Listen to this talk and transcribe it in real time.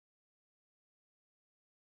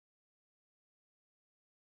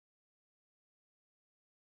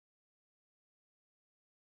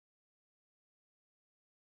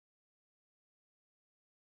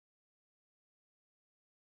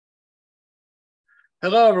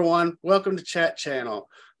Hello, everyone. Welcome to Chat Channel.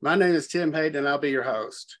 My name is Tim Hayden, and I'll be your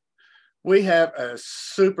host. We have a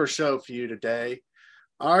super show for you today.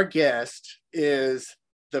 Our guest is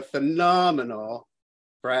the phenomenal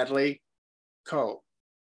Bradley Cole.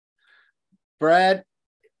 Brad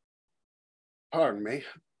is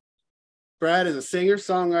a singer,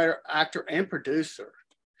 songwriter, actor, and producer.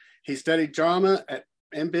 He studied drama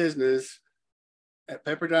and business at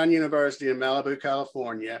Pepperdine University in Malibu,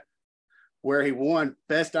 California, where he won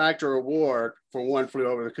Best Actor Award for One Flew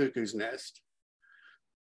Over the Cuckoo's Nest.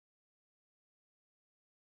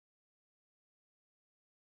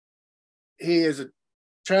 He has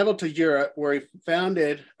traveled to Europe, where he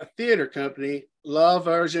founded a theater company, La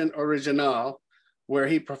Version Originale, where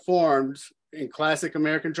he performs in classic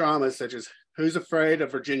American dramas such as Who's Afraid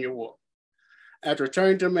of Virginia Woolf. After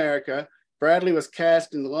returning to America, Bradley was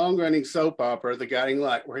cast in the long-running soap opera, The Guiding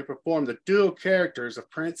Light, where he performed the dual characters of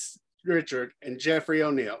Prince Richard and Jeffrey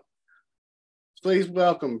O'Neill. Please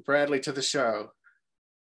welcome Bradley to the show.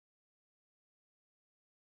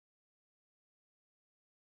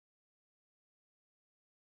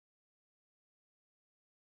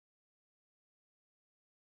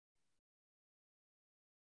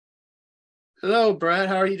 Hello, Brad.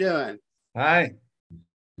 How are you doing? Hi.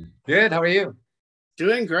 Good. How are you?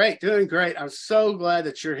 Doing great. Doing great. I'm so glad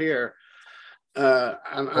that you're here. It's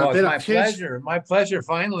my pleasure. My pleasure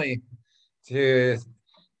finally to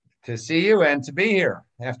see you and to be here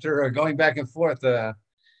after going back and forth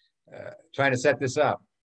trying to set this up.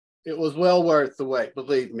 It was well worth the wait.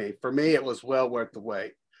 Believe me. For me, it was well worth the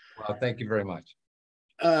wait. Well, thank you very much.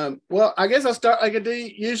 Well, I guess I'll start like I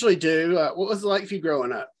usually do. What was it like for you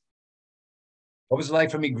growing up? What was it like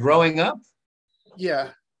for me growing up?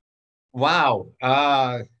 Yeah. Wow.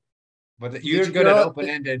 But you're good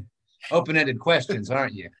at open-ended questions,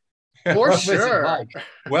 aren't you? For sure. Like?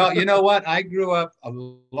 Well, you know what? I grew up a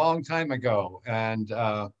long time ago, and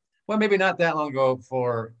well, maybe not that long ago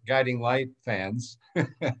for Guiding Light fans,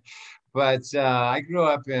 but I grew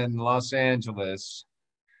up in Los Angeles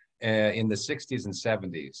in the 60s and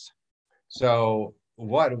 70s. So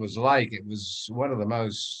what it was like, it was one of the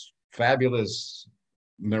most fabulous,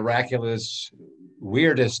 miraculous,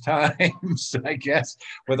 weirdest times, I guess,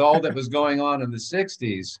 with all that was going on in the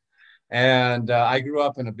 60s. And I grew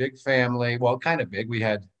up in a big family, well, kind of big.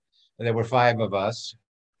 There were five of us,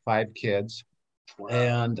 five kids. Wow.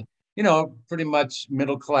 And, pretty much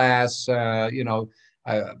middle class, I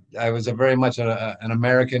was very much an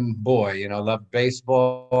American boy, loved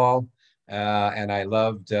baseball. And I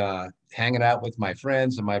loved hanging out with my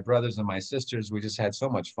friends and my brothers and my sisters. We just had so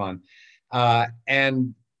much fun.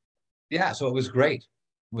 And yeah, so it was great.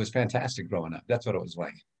 It was fantastic growing up. That's what it was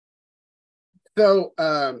like. So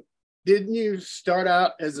didn't you start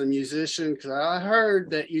out as a musician? Because I heard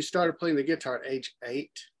that you started playing the guitar at age 8.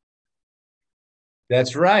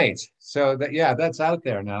 That's right. So that's out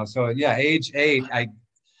there now. So yeah, age 8,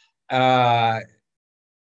 I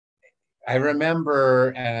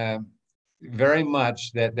remember very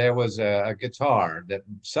much that there was a guitar that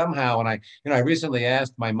somehow, and I recently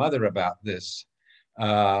asked my mother about this,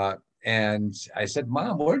 and I said,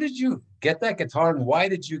 Mom, where did you get that guitar, and why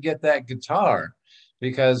did you get that guitar?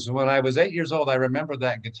 Because when I was 8 years old, I remember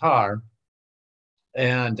that guitar,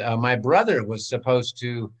 and my brother was supposed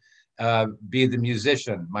to be the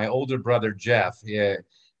musician. My older brother Jeff.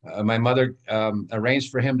 My mother arranged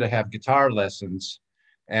for him to have guitar lessons,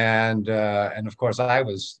 and of course I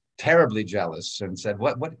was terribly jealous and said,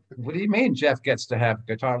 what do you mean Jeff gets to have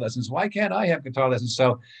guitar lessons? Why can't I have guitar lessons?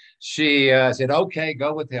 So she said, okay,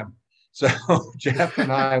 go with him. So Jeff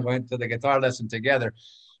and I went to the guitar lesson together,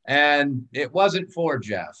 and it wasn't for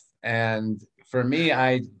Jeff. And for me,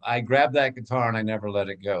 I grabbed that guitar and I never let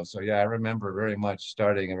it go. So yeah, I remember very much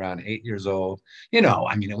starting around 8 years old.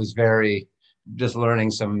 It was very just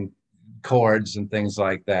learning some chords and things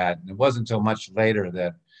like that. And it wasn't until much later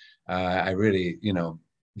that I really,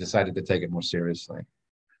 decided to take it more seriously.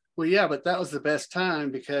 Well, yeah, but that was the best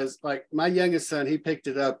time because like my youngest son, he picked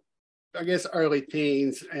it up, I guess, early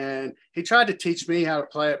teens, and he tried to teach me how to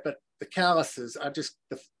play it, but the calluses,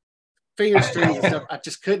 the finger strings and stuff, I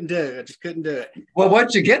just couldn't do it. Well,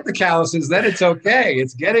 once you get the calluses, then it's okay.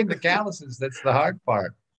 It's getting the calluses that's the hard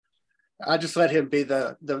part. I just let him be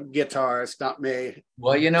the guitarist, not me.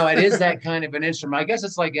 Well, it is that kind of an instrument. I guess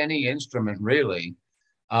it's like any instrument, really.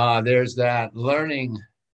 There's that learning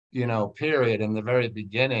period in the very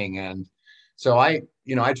beginning. And so I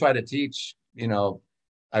try to teach,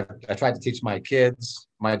 I tried to teach my kids.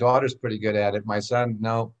 My daughter's pretty good at it. My son,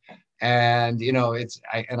 no. And,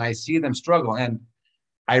 I see them struggle. And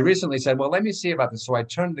I recently said, well, let me see about this. So I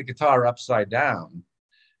turned the guitar upside down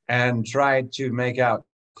and tried to make out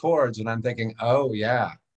chords. And I'm thinking, oh,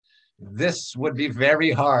 yeah, this would be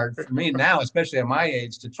very hard for me now, especially at my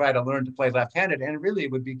age, to try to learn to play left-handed. And really,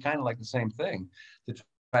 it would be kind of like the same thing to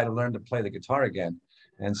try to learn to play the guitar again.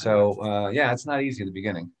 And so, yeah, it's not easy at the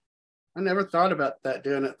beginning. I never thought about that,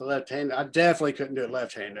 doing it the left-handed. I definitely couldn't do it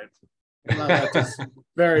left-handed. My left is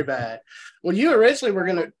very bad. Well, you originally were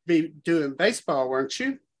going to be doing baseball, weren't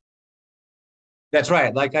you? That's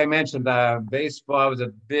right. Like I mentioned, baseball, I was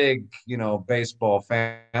a big, baseball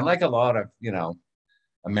fan, like a lot of,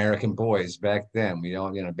 American boys back then.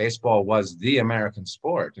 Baseball was the American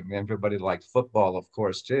sport. I mean, everybody liked football, of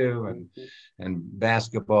course, too, and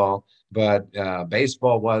basketball. But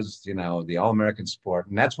baseball was, the all-American sport,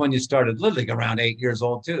 and that's when you started Little League around 8 years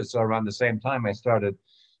old too. So around the same time,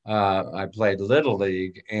 I played Little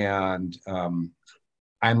League, and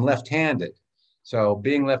I'm left-handed. So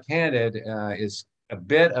being left-handed is a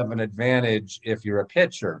bit of an advantage if you're a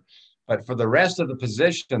pitcher. But for the rest of the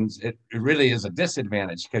positions, it really is a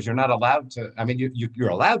disadvantage because you're not allowed to. I mean, you're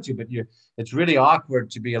allowed to, but it's really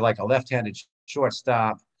awkward to be like a left-handed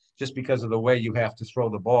shortstop just because of the way you have to throw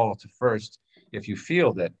the ball to first if you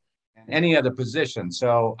field it. Any other position.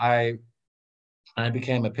 So I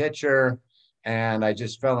became a pitcher, and I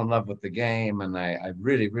just fell in love with the game, and I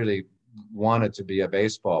really, really wanted to be a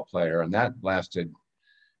baseball player, and that lasted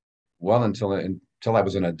well until I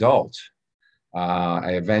was an adult.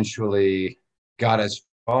 I eventually got as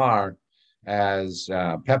far as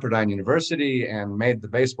Pepperdine University and made the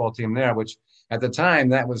baseball team there, which at the time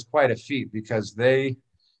that was quite a feat because that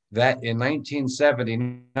in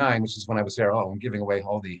 1979, which is when I was there. Oh, I'm giving away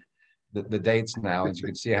all the dates now, as you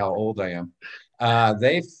can see how old I am.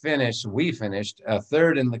 We finished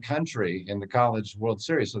third in the country in the College World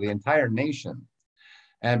Series, so the entire nation.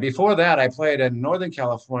 And before that, I played in Northern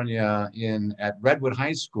California at Redwood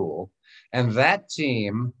High School. And that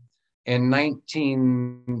team in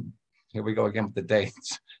here we go again with the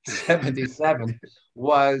dates, 77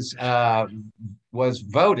 was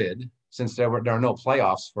voted, since there are no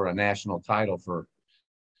playoffs for a national title for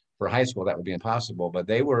high school, that would be impossible. But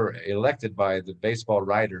they were elected by the baseball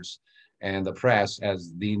writers and the press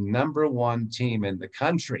as the #1 team in the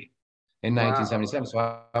country in 1977. Wow. So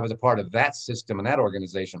I was a part of that system and that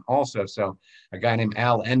organization also. So a guy named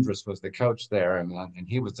Al Endress was the coach there, and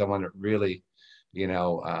he was the one that really,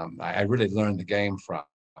 I really learned the game from.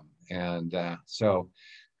 And so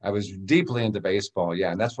I was deeply into baseball,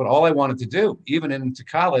 yeah, and that's all I wanted to do. Even into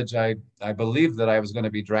college, I believed that I was going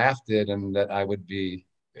to be drafted and that I would be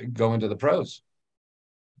going to the pros.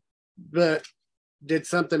 But did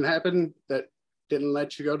something happen that didn't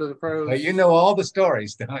let you go to the pros? Well, you know all the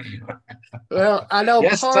stories, don't you? Well, I know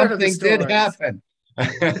yes, part of the stories. Did happen.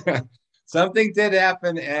 Something did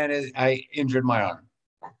happen, and I injured my arm.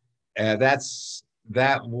 That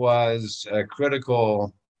was a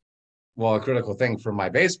critical thing for my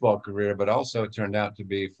baseball career, but also it turned out to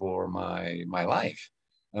be for my life.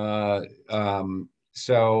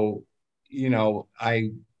 So,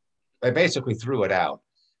 I basically threw it out,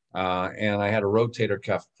 and I had a rotator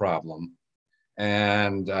cuff problem.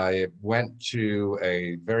 And I went to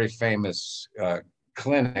a very famous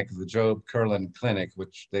clinic, the Joe Kerlin Clinic,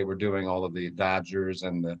 which they were doing all of the Dodgers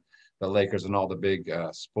and the Lakers and all the big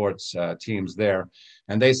sports teams there.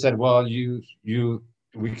 And they said, well, we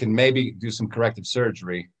can maybe do some corrective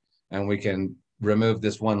surgery and we can remove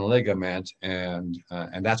this one ligament. And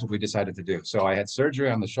that's what we decided to do. So I had surgery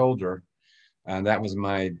on the shoulder, and that was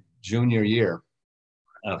my junior year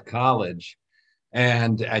of college.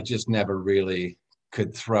 And I just never really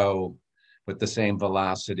could throw with the same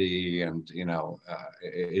velocity, and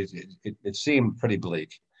it seemed pretty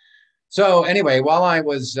bleak. So anyway, while I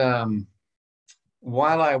was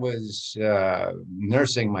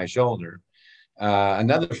nursing my shoulder,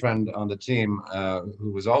 another friend on the team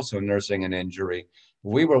who was also nursing an injury,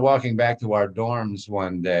 we were walking back to our dorms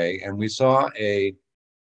one day, and we saw a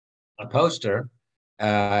poster,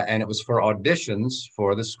 and it was for auditions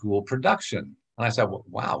for the school production. And I said, well,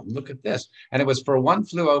 wow, look at this. And it was for One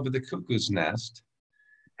Flew Over the Cuckoo's Nest.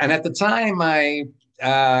 And at the time, I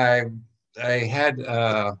had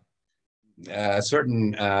a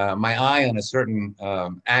certain, my eye on a certain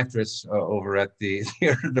actress over at the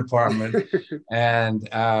theater department. And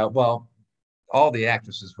well, all the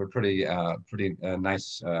actresses were pretty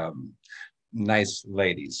nice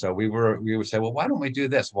ladies. So we would say, well, why don't we do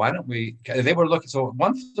this? Why don't we? They were looking. So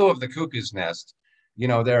One Flew Over the Cuckoo's Nest. I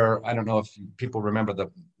don't know if people remember the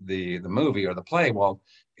movie or the play. Well,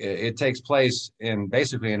 it takes place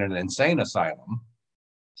basically in an insane asylum.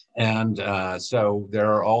 And so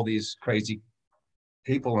there are all these crazy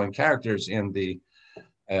people and characters in the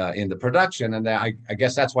in the production, and I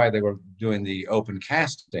guess that's why they were doing the open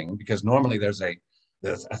casting, because normally there's a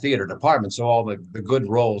theater department, so all the good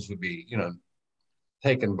roles would be,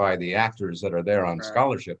 taken by the actors that are there on Right.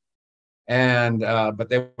 scholarship. And but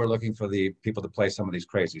they were looking for the people to play some of these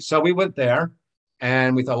crazies. So we went there,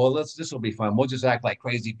 and we thought, well, this will be fun. We'll just act like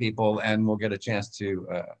crazy people, and we'll get a chance to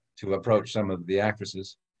approach some of the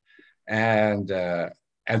actresses. And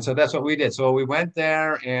and so that's what we did. So we went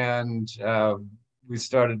there, and we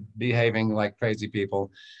started behaving like crazy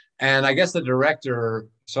people. And I guess the director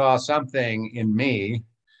saw something in me,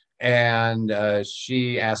 and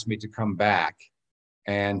she asked me to come back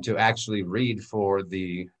and to actually read for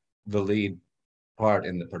the lead part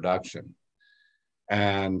in the production.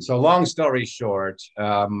 And so, long story short,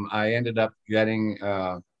 I ended up getting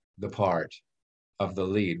the part of the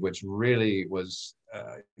lead, which really was,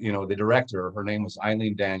 the director. Her name was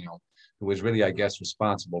Eileen Daniel, who was really, I guess,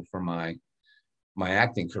 responsible for my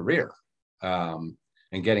acting career,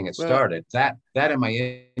 and getting it Well, started. That and my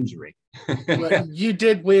injury. well, you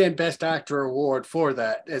did win Best Actor award for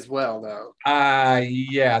that as well, though.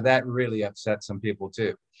 Yeah, that really upset some people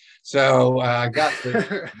too. So I got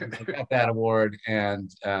that award,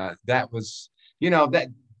 and that was, that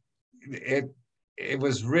it it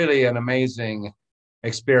was really an amazing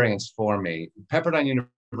experience for me. Pepperdine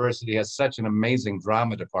University has such an amazing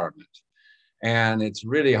drama department, and it's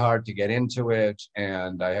really hard to get into it.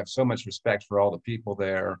 And I have so much respect for all the people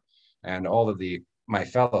there and all of my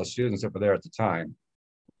fellow students that were there at the time.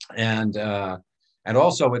 And and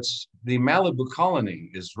also, it's the Malibu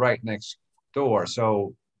Colony is right next door,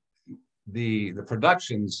 so the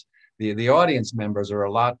productions, the audience members are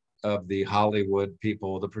a lot of the Hollywood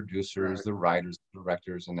people, the producers, Right. the writers,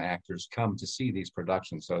 directors, and actors come to see these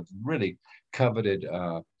productions. So it's really coveted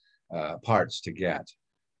parts to get.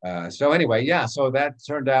 So anyway, yeah, so that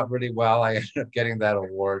turned out really well. I ended up getting that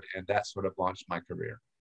award, and that sort of launched my career.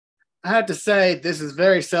 I have to say, this is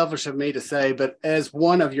very selfish of me to say, but as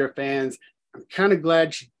one of your fans, I'm kind of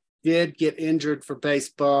glad you did get injured for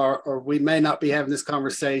baseball, or we may not be having this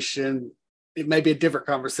conversation. It may be a different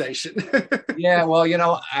conversation. Yeah, well,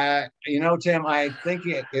 Tim, I think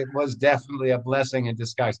it was definitely a blessing in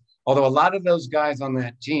disguise. Although a lot of those guys on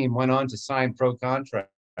that team went on to sign pro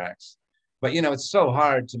contracts, but it's so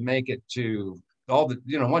hard to make it to all the,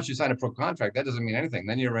 once you sign a pro contract, that doesn't mean anything.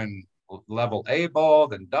 Then you're in level A ball,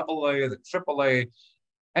 then double A, then triple A.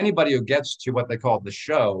 Anybody who gets to what they call the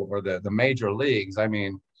show or the major leagues, I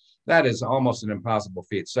mean, that is almost an impossible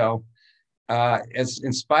feat. So as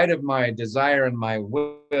in spite of my desire and my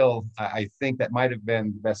will, I think that might have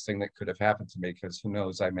been the best thing that could have happened to me, because who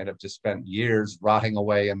knows, I might have just spent years rotting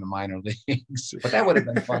away in the minor leagues, but that would have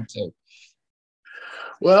been fun too.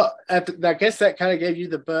 Well, I guess that kind of gave you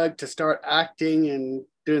the bug to start acting and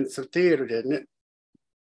doing some theater, didn't it?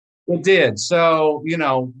 It did. So,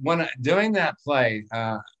 when doing that play,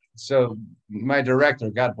 so my director,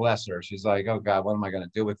 God bless her, she's like, oh God, what am I going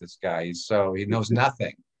to do with this guy? He knows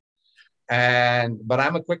nothing. But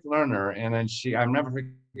I'm a quick learner, and then I never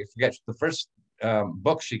forget the first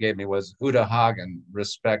book she gave me was Uta Hagen,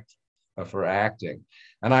 Respect for Acting,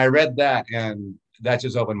 and I read that, and that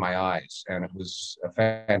just opened my eyes, and it was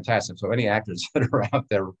fantastic. So any actors that are out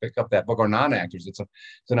there, pick up that book, or non-actors, it's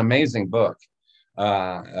an amazing book,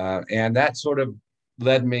 and that sort of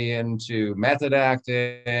led me into method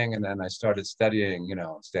acting, and then I started studying,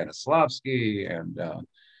 Stanislavski,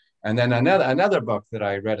 and then another book that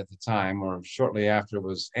I read at the time or shortly after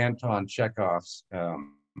was Anton Chekhov's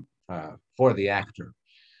For the Actor.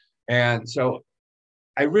 And so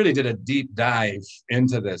I really did a deep dive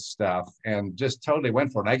into this stuff and just totally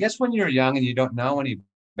went for it. I guess when you're young and you don't know any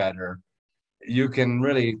better, you can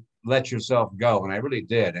really let yourself go. And I really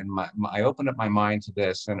did. And I opened up my mind to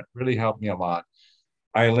this, and it really helped me a lot.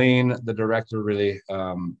 Eileen, the director, really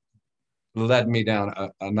led me down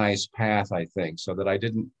a nice path, I think, so that I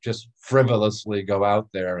didn't just frivolously go out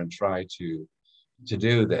there and try to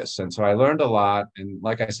do this. And so I learned a lot. And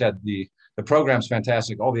like I said, the program's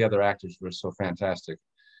fantastic. All the other actors were so fantastic.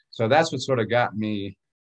 So that's what sort of got me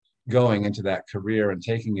going into that career and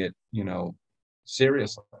taking it,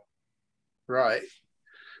 seriously. Right.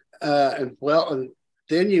 And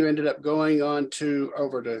then you ended up going on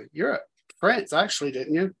over to Europe, France, actually,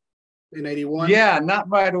 didn't you? In 81? Yeah, not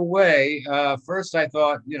right away. First, I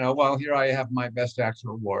thought, well, here I have my Best Actor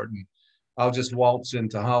award, and I'll just waltz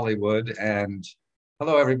into Hollywood and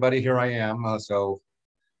hello, everybody, here I am. So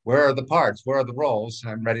where are the parts? Where are the roles?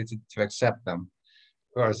 I'm ready to accept them.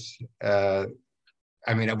 Of course, I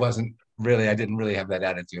mean, it wasn't really, I didn't really have that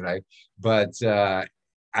attitude. But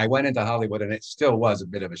I went into Hollywood, and it still was a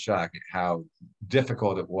bit of a shock at how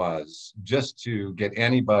difficult it was just to get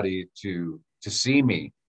anybody to see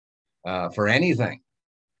me for anything.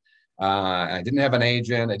 I didn't have an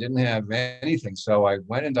agent. I didn't have anything. So I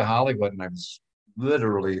went into Hollywood, and I was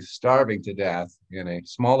literally starving to death in a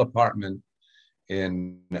small apartment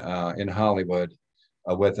in Hollywood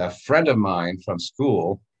with a friend of mine from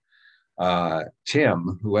school,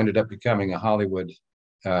 Tim, who ended up becoming a Hollywood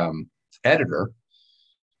editor.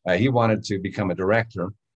 He wanted to become a director.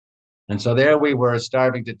 And so there we were,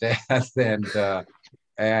 starving to death, and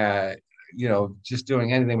just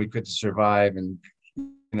doing anything we could to survive, and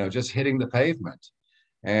just hitting the pavement.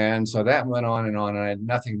 And so that went on, and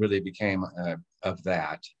nothing really became of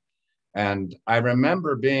that. And I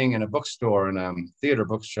remember being in a bookstore, in a theater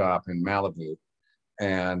bookshop in Malibu,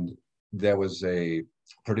 and there was a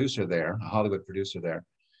producer there, a Hollywood producer there,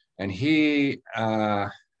 and he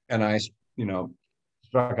and I,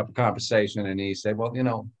 struck up a conversation, and he said, "Well,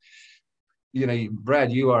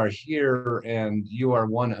 Brad, you are here, and you are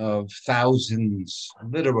one of thousands,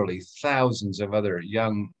 literally thousands of other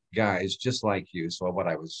young guys just like you." So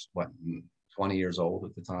I was 20 years old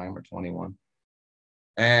at the time, or 21.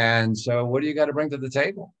 And so, what do you got to bring to the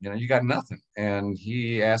table? You got nothing. And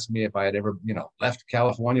he asked me if I had ever, left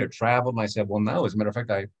California or traveled. And I said, well, no. As a matter of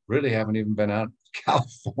fact, I really haven't even been out of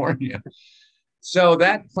California. So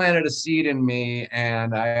that planted a seed in me.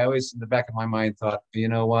 And I always, in the back of my mind, thought, you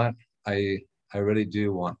know what? I really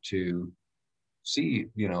do want to see,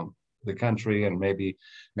 the country, and maybe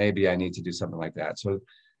I need to do something like that. So,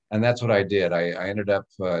 and that's what I did. I ended up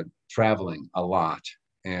traveling a lot,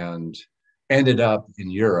 and ended up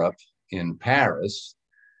in Europe, in Paris,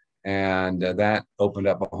 and that opened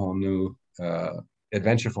up a whole new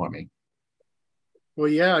adventure for me. Well,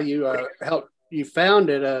 yeah, you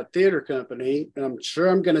founded a theater company. I'm sure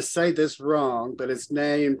I'm going to say this wrong, but it's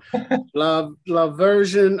named La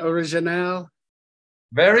Version Originale.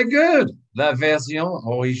 Very good. La Version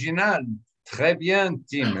Originale. Très bien,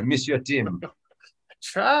 Tim, Monsieur Tim.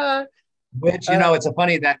 Try. Which, it's a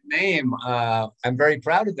funny, that name. I'm very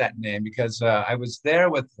proud of that name, because I was there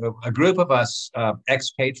with a group of us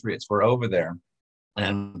expatriates were over there,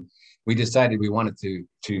 and we decided we wanted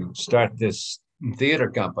to start this theater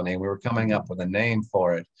company. We were coming up with a name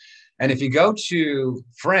for it. And if you go to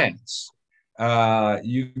France,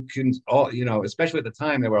 you can, especially at the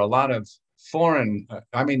time, there were a lot of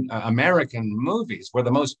American movies were the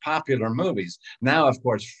most popular movies. Now, of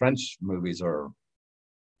course, French movies are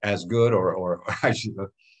as good, or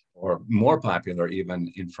more popular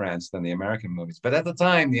even in France than the American movies. But at the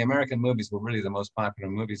time, the American movies were really the most popular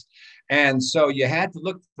movies. And so you had to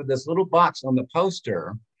look for this little box on the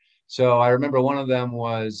poster. So I remember one of them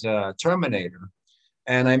was Terminator.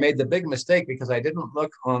 And I made the big mistake because I didn't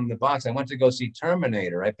look on the box. I went to go see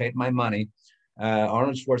Terminator. I paid my money,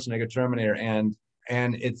 Arnold Schwarzenegger Terminator. And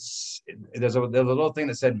there's a little thing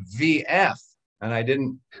that said VF. And I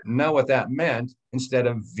didn't know what that meant, instead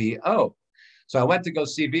of VO. So I went to go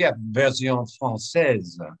see VF, Version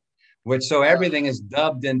Française, so everything is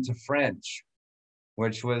dubbed into French,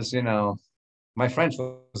 which was, my French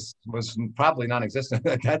was probably non-existent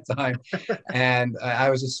at that time. And I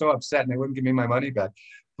was just so upset, and they wouldn't give me my money back.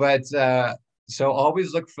 But so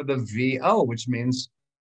always look for the VO, which means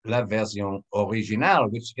La Version Originale,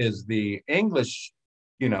 which is the English,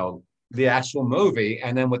 the actual movie,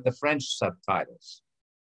 and then with the French subtitles,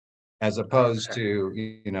 as opposed to,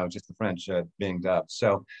 just the French being dubbed.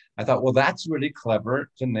 So I thought, well, that's really clever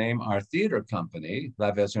to name our theater company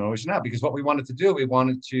La Version Originale, because what we wanted to do, we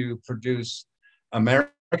wanted to produce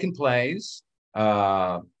American plays,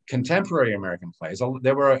 contemporary American plays.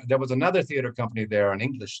 There was another theater company there, an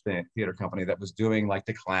English theater company, that was doing like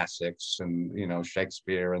the classics and,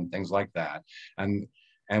 Shakespeare and things like that. And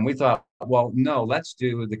we thought, well, no, let's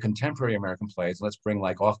do the contemporary American plays. Let's bring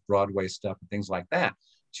like off-Broadway stuff and things like that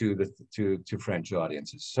to French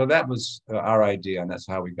audiences. So that was our idea, and that's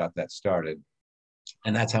how we got that started.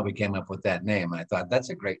 And that's how we came up with that name. I thought, that's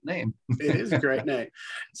a great name. It is a great name.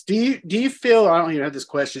 Do you feel, I don't even have this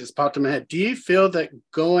question, it's popped in my head. Do you feel that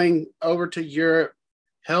going over to Europe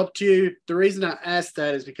helped you? The reason I asked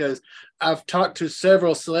that is because I've talked to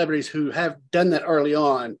several celebrities who have done that early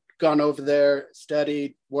on, gone over there,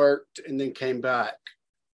 studied, worked, and then came back.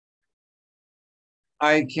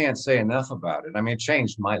 I can't say enough about it. I mean, it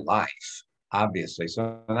changed my life, obviously.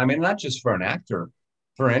 So, I mean, not just for an actor,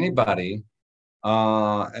 for anybody,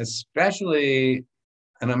 especially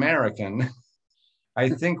an American. I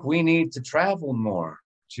think we need to travel more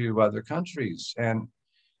to other countries. And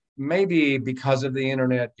maybe because of the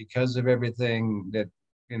internet, because of everything that,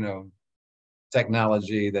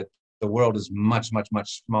 technology that the world is much, much,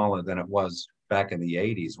 much smaller than it was back in the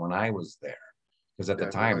 80s when I was there. Because at the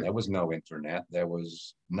time, there was no internet, there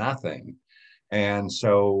was nothing. And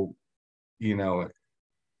so, you know,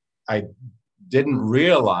 I didn't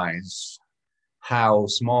realize how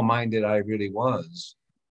small-minded I really was,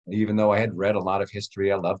 even though I had read a lot of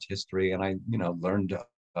history. I loved history, and I, learned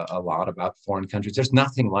a lot about foreign countries. There's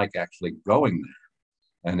nothing like actually going there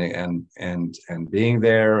and being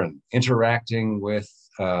there and interacting with,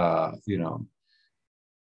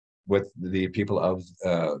 with the people of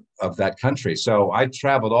that country. So I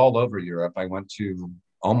traveled all over Europe. I went to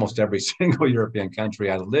almost every single European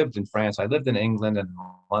country. I lived in France. I lived in England and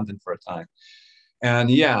London for a time.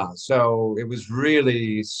 And yeah, so it was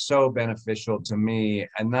really so beneficial to me,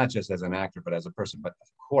 and not just as an actor, but as a person. But of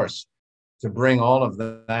course, to bring all of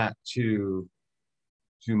that to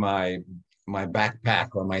my backpack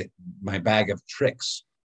or my bag of tricks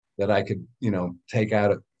that I could, take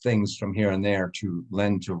out of things from here and there to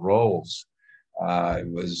lend to roles.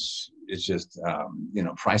 It's just,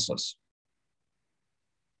 priceless.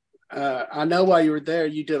 I know while you were there,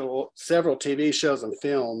 you did several TV shows and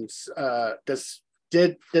films. Does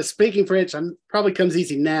speaking French probably comes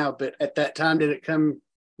easy now, but at that time, did it come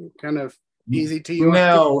kind of easy to you?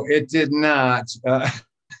 No, it did not.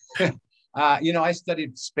 I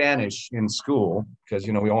studied Spanish in school because,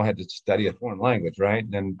 we all had to study a foreign language, right?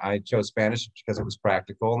 And I chose Spanish because it was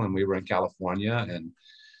practical, and we were in California, and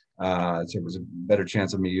so it was a better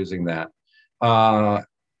chance of me using that. But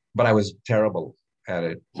I was terrible at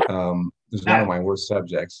it. It was one of my worst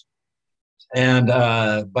subjects. And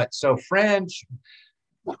but so French,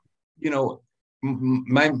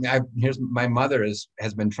 my mother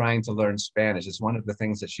has been trying to learn Spanish. It's one of the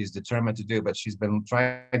things that she's determined to do, but she's been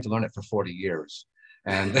trying to learn it for 40 years.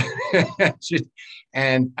 And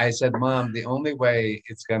and I said, Mom, the only way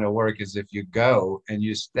it's going to work is if you go and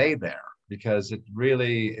you stay there, because it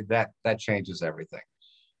really that changes everything.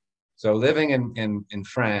 So living in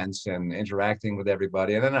France and interacting with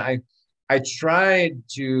everybody, and then I tried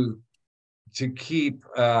to keep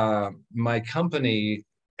my company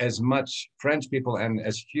as much French people and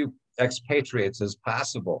as few expatriates as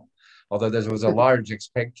possible. Although there was a large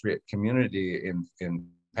expatriate community in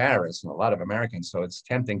Paris and a lot of Americans, so it's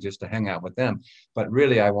tempting just to hang out with them. But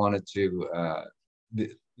really, I wanted to,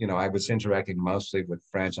 I was interacting mostly with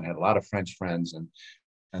French, and I had a lot of French friends,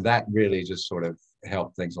 and that really just sort of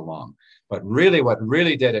helped things along. But really, what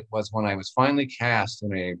really did it was when I was finally cast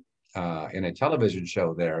in a television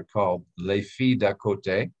show there called Les Filles d'à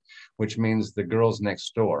Côté, which means the girls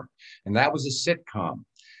next door. And that was a sitcom.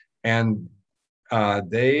 And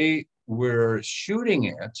they were shooting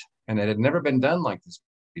it, and it had never been done like this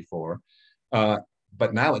before.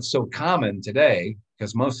 But now it's so common today,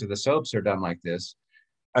 because most of the soaps are done like this,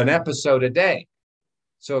 an episode a day.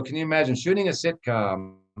 So can you imagine shooting a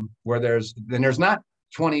sitcom where there's not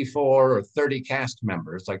 24 or 30 cast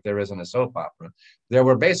members like there is in a soap opera? There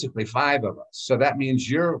were basically 5 of us. So that means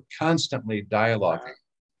you're constantly dialoguing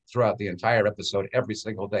throughout the entire episode every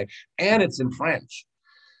single day, and it's in French.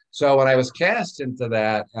 So when I was cast into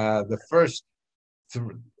that, the first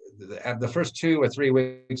 2 or 3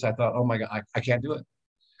 weeks, I thought, oh my God, I can't do it.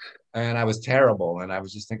 And I was terrible. And I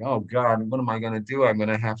was just thinking, oh God, what am I going to do? I'm going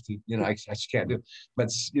to have to, I just can't do it. But,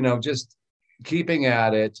 just keeping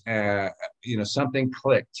at it, something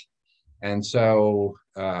clicked. And so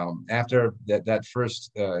after that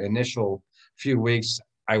first initial few weeks,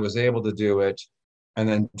 I was able to do it. And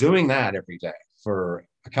then doing that every day for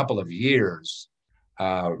a couple of years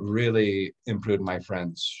really improved my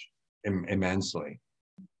French immensely.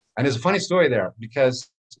 And there's a funny story there, because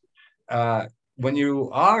when you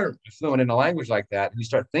are fluent in a language like that, and you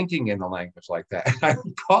start thinking in a language like that, I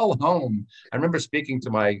would call home. I remember speaking to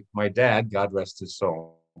my dad, God rest his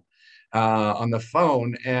soul, on the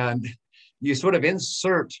phone, and you sort of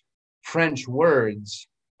insert French words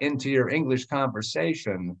into your English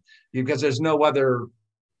conversation because there's no other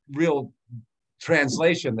real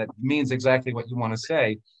translation that means exactly what you want to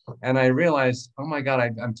say. And I realized, oh my God,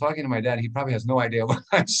 I'm talking to my dad. He probably has no idea what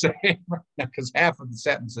I'm saying right now, because half of the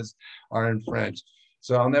sentences are in French.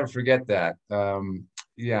 So I'll never forget that.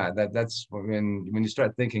 That's when you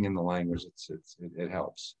start thinking in the language, it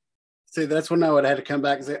helps. See, that's when I would have to come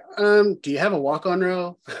back and say, do you have a walk-on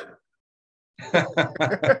role?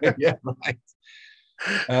 Yeah,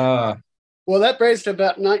 right. Well, that brings to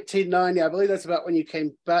about 1990. I believe that's about when you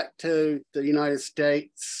came back to the United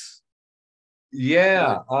States.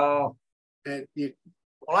 Yeah. And you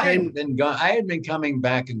I had been coming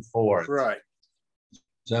back and forth. Right.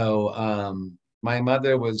 So my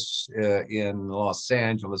mother was in the Los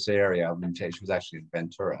Angeles area. She was actually in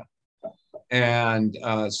Ventura. And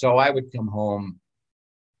so I would come home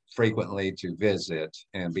frequently to visit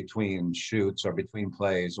and between shoots or between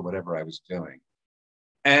plays or whatever I was doing.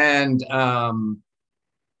 And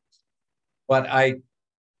but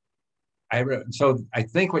so I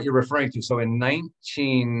think what you're referring to. So in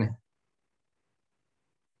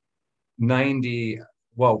 1990,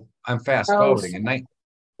 well, I'm fast forwarding.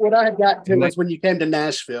 What I got to was when you came to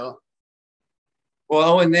Nashville.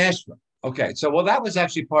 Well, in Nashville. Okay, so well, that was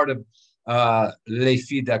actually part of Les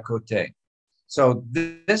Filles d'à Côté. So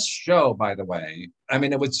this show, by the way, I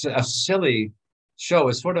mean, it was a silly show.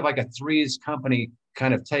 It's sort of like a Three's Company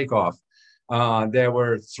kind of takeoff. There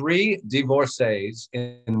were three divorcees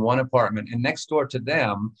in one apartment, and next door to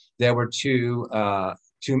them, there were two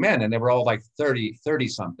men, and they were all like 30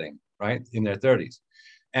 something, right, in their 30s.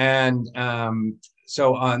 And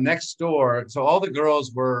so next door, so all the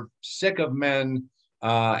girls were sick of men,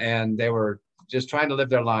 and they were just trying to live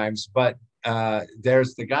their lives. But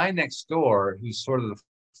there's the guy next door who's sort of the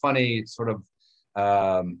funny sort of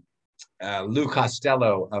Lou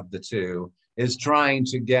Costello of the two, is trying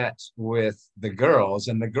to get with the girls,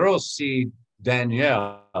 and the girls see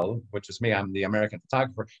Danielle, which is me, I'm the American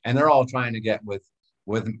photographer, and they're all trying to get with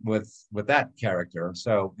that character.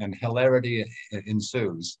 So, and hilarity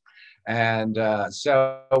ensues. And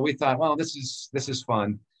so we thought, well, this is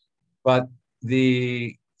fun. But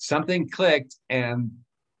something clicked, and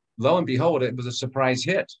lo and behold, it was a surprise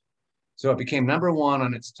hit. So it became number one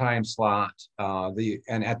on its time slot.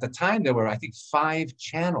 And at the time there were, I think, 5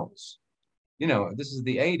 channels. You know, this is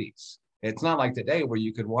the 80s. It's not like today where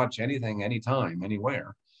you could watch anything, anytime,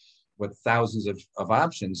 anywhere, with thousands of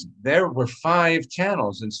options. There were 5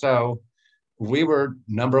 channels. And so we were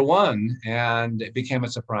number one, and it became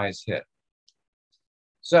a surprise hit.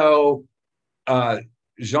 So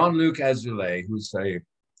Jean-Luc Azoulay, who's a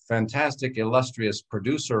fantastic, illustrious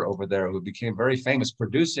producer over there, who became very famous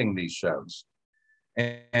producing these shows,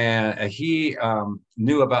 and he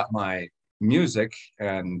knew about my music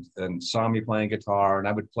and saw me playing guitar, and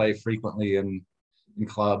I would play frequently in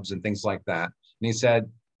clubs and things like that. And he said,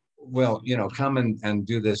 well, you know, come and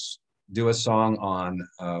do a song on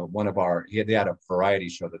one of they had a variety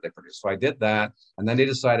show that they produced. So I did that, and then they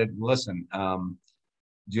decided, listen, do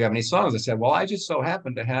you have any songs? I said, well, I just so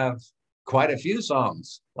happen to have quite a few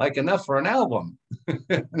songs, like enough for an album.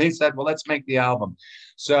 And he said, well, let's make the album.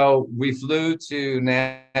 So we flew to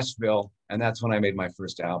Nashville, and that's when I made my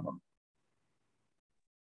first album.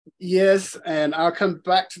 Yes, and I'll come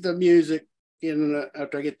back to the music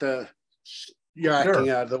after I get your acting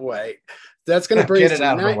out of the way. That's going to bring us to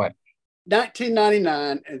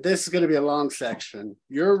 1999, and this is going to be a long section.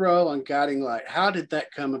 Your role on Guiding Light. How did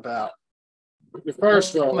that come about? Your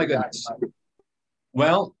first role. Oh my goodness.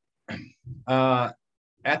 Well,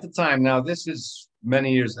 at the time, now this is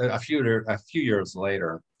many years, a few years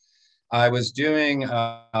later, I was doing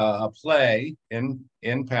a play in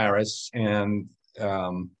Paris, and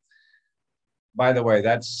by the way,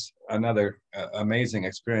 that's another amazing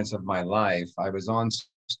experience of my life. I was on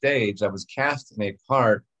stage. I was cast in a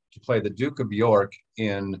part to play the Duke of York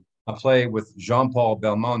in a play with Jean-Paul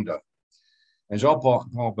Belmondo. And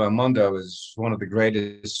Jean-Paul Belmondo is one of the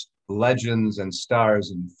greatest legends and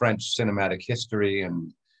stars in French cinematic history,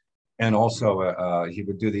 and also he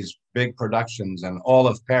would do these big productions, and all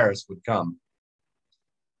of Paris would come.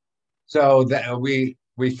 So we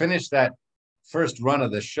finished that first run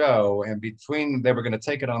of the show, and they were going to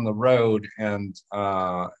take it on the road, and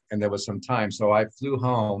there was some time. So I flew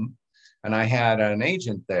home, and I had an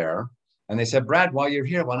agent there, and they said, Brad, while you're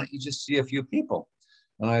here, why don't you just see a few people?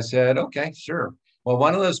 And I said, okay, sure. Well,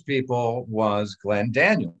 one of those people was Glenn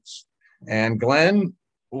Daniels, and Glenn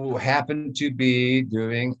happened to be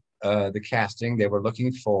doing the casting. They were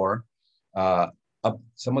looking for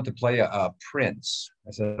someone to play a prince.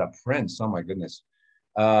 I said, a prince? Oh my goodness.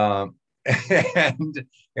 And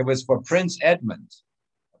it was for Prince Edmund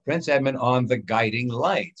on The Guiding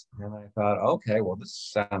Light. And I thought, okay, well,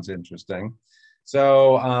 this sounds interesting.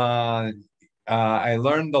 So I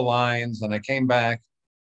learned the lines, and I came back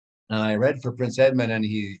and I read for Prince Edmund, and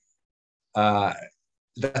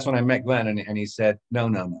that's when I met Glenn, and he said, no,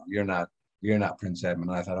 you're not Prince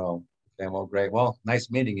Edmund. And I thought, oh, okay, well, great. Well,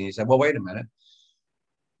 nice meeting you. He said, well, wait a minute.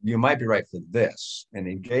 You might be right for this. And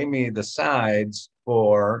he gave me the sides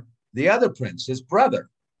for the other prince, his brother,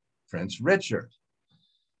 Prince Richard.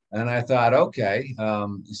 And I thought, okay.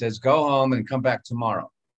 He says, go home and come back tomorrow.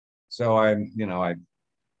 So I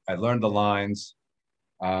learned the lines.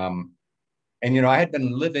 And I had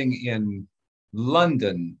been living in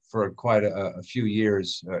London for quite a few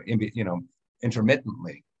years,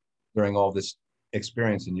 intermittently during all this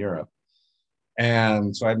experience in Europe.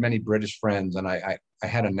 And so I had many British friends, and I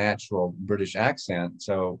had a natural British accent.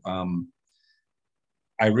 So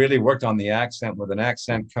I really worked on the accent with an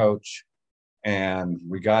accent coach, and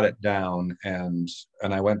we got it down. And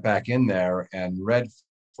I went back in there and read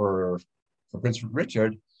for Prince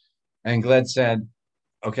Richard. And Glenn said,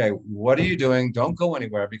 "Okay, what are you doing? Don't go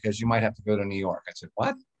anywhere because you might have to go to New York." I said,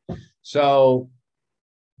 "What?" So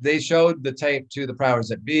they showed the tape to the powers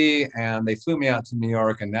that be, and they flew me out to New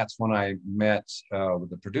York, and that's when I met with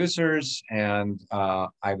the producers, and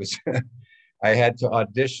I was I had to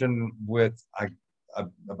audition with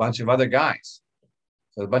a bunch of other guys.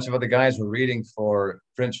 So a bunch of other guys were reading for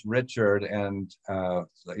Prince Richard, and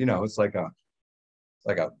it's like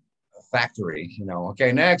a factory.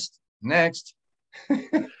 Okay, next.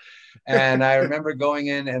 And I remember going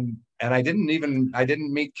in, and I didn't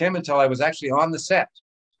meet Kim until I was actually on the set.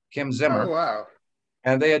 Kim Oh, Zimmer. wow.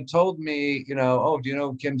 And they had told me, "Oh, do you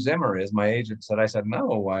know who Kim Zimmer is?" My agent said. I said, "No,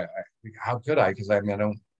 how could I? Because I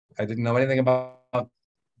didn't know anything about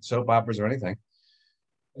soap operas or anything."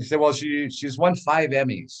 He said, "Well, she's won 5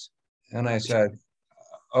 Emmys." And I said,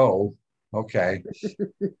 "Oh, okay."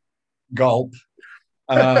 Gulp.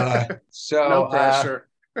 No pressure.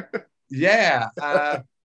 Yeah.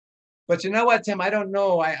 But you know what, Tim? I don't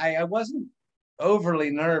know. I wasn't overly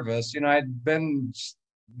nervous. I'd been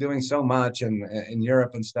doing so much in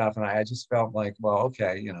Europe and stuff, and I just felt like, well,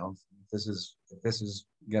 okay, if this is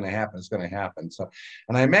going to happen, it's going to happen. So,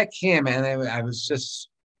 and I met Kim, and I was just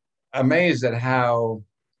amazed at how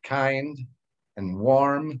kind and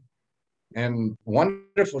warm and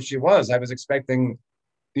wonderful she was. I was expecting,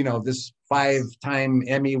 this 5-time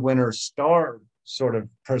Emmy winner star sort of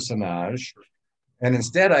personage. And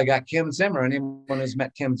instead, I got Kim Zimmer. Anyone who's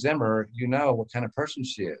met Kim Zimmer, you know what kind of person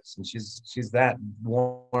she is, and she's that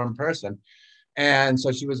warm person. And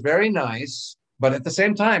so she was very nice, but at the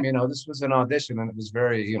same time, this was an audition, and it was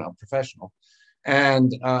very, professional.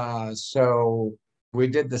 And so we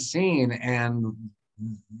did the scene, and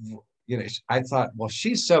I thought, well,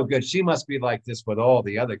 she's so good. She must be like this with all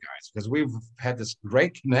the other guys, because we've had this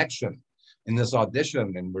great connection in this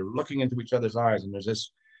audition, and we're looking into each other's eyes, and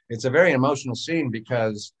it's a very emotional scene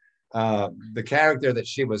because the character that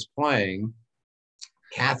she was playing,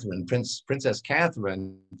 Catherine, Princess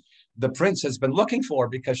Catherine, the prince has been looking for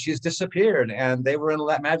because she's disappeared, and they were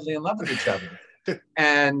madly in love with each other.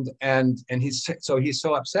 and he's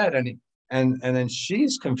so upset, and then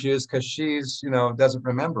she's confused because she's doesn't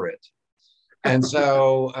remember it. And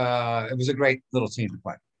so it was a great little scene to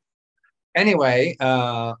play. Anyway,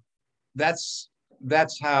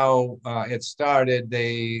 that's how it started.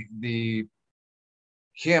 The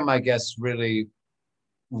Kim, I guess, really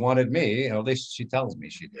wanted me, or at least she tells me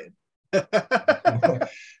she did.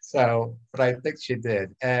 So, but I think she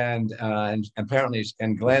did, and apparently,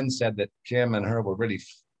 and Glenn said that Kim and her were really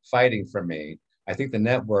fighting for me. I think the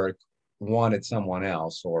network wanted someone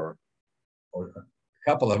else, or a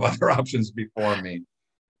couple of other options before me.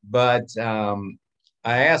 But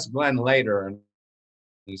I asked Glenn later, and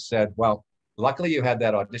he said, "Well, luckily you had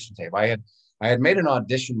that audition tape. I had made an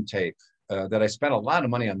audition tape that I spent a lot of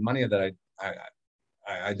money on, money that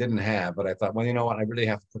I didn't have, but I thought, well, you know what, I really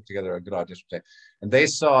have to put together a good audition tape." And they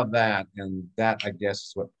saw that, and that, I guess,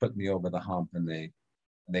 is what put me over the hump, and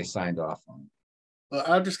they signed off on it. Well,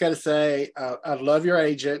 I've just got to say, I love your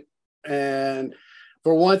agent, and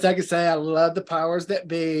for once, I can say I love the powers that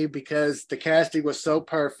be, because the casting was so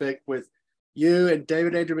perfect with you and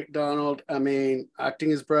David Andrew McDonald. I mean,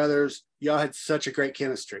 acting as brothers, y'all had such a great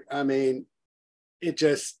chemistry. I mean, it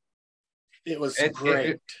was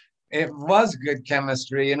great. It was good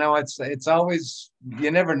chemistry. It's always, you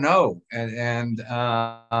never know, and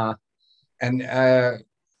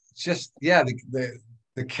just, yeah,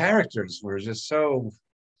 the characters were just so,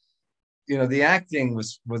 the acting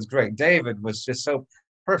was great. David was just so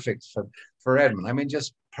perfect for Edmund. I mean,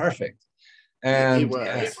 just perfect. And he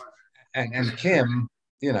was. And Kim,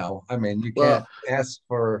 I mean, you can't ask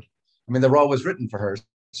for. I mean, the role was written for her.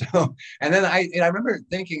 So, and then I remember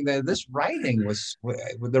thinking that the writing was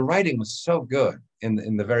so good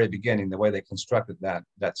in the very beginning, the way they constructed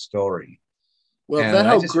that story. Well, and that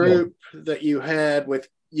whole group that you had with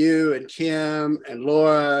you and Kim and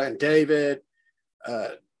Laura and David,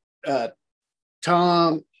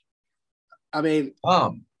 Tom, I mean,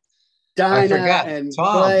 Dinah, I forgot and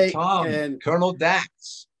Tom, Blake and Colonel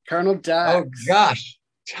Dax. Colonel Dax. Oh gosh,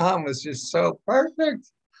 Tom was just so perfect.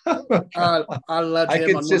 I loved him.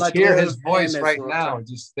 I can just hear his voice right now,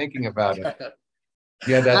 just thinking about it.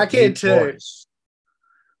 Yeah, that I can too. Voice.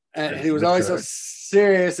 And he was always so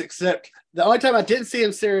serious, except the only time I didn't see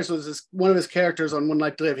him serious was one of his characters on One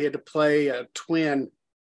Life to Live. He had to play a twin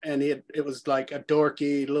and it was like a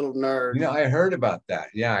dorky little nerd. I heard about that.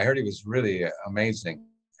 Yeah, I heard he was really amazing.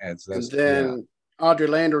 And Yeah. then Audrey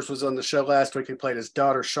Landers was on the show last week. He played his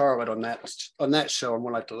daughter Charlotte on that show on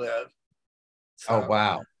One Life to Live. Oh, So,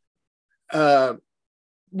 wow.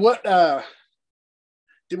 what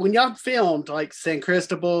when y'all filmed like San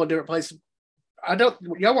Cristobal, different places?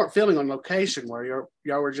 Y'all weren't filming on location, where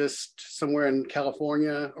y'all were just somewhere in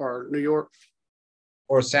California or New York?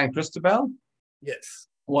 Or San Cristobal? Yes.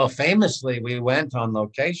 Well, famously, we went on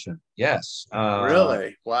location. Yes.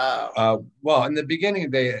 Really? Wow. Well, in the beginning,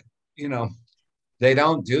 they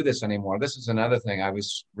don't do this anymore. This is another thing. I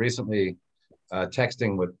was recently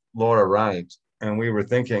texting with Laura Wright, and we were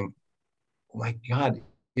thinking, oh my God,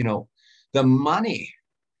 the money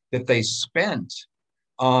that they spent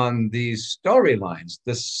on these storylines,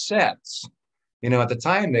 the sets. At the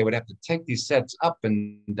time they would have to take these sets up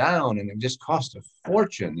and down, and it just cost a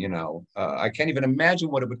fortune. I can't even imagine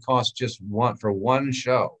what it would cost just for one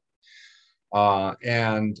show.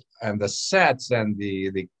 And the sets and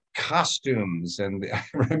the costumes, and I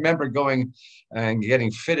remember going and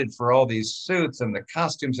getting fitted for all these suits and the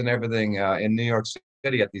costumes and everything in New York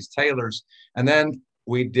City at these tailors. And then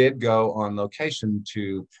we did go on location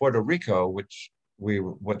to Puerto Rico, which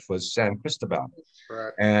was San Cristobal.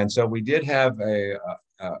 Right. And so we did have a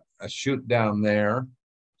shoot down there.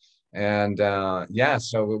 And yeah,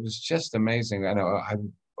 so it was just amazing. I know I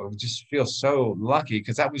just feel so lucky,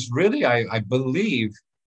 because that was really, I believe,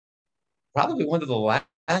 probably one of the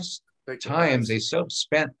last times they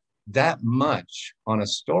spent that much on a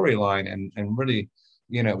storyline, and really,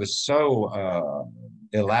 it was so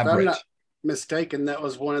elaborate. If I'm not mistaken, that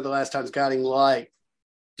was one of the last times Guiding Light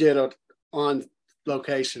did it on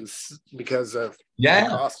locations because of the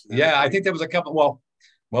cost. Yeah, I think there was a couple.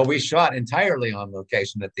 Well, we shot entirely on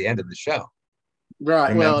location at the end of the show. Right.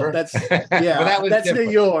 Remember? Well, that's that's different.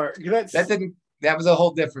 New York. That was a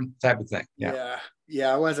whole different type of thing. Yeah.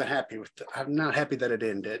 I wasn't happy with it. I'm not happy that it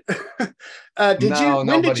ended. When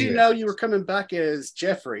did you know you were coming back as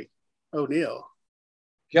Jeffrey O'Neill?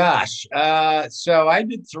 Gosh. So I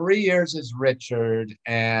did 3 years as Richard,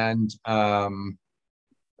 and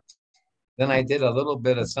then I did a little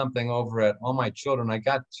bit of something over at All My Children. I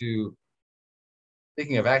got to,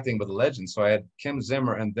 speaking of acting with a legend, so I had Kim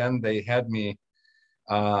Zimmer, and then they had me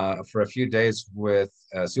for a few days with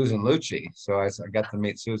Susan Lucci. So I got to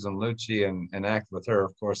meet Susan Lucci and act with her.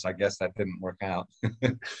 Of course, I guess that didn't work out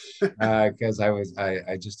because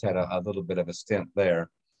I just had a little bit of a stint there.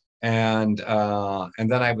 And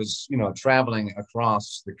then I was, traveling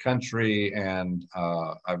across the country, and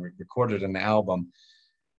I recorded an album.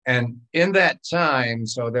 And in that time,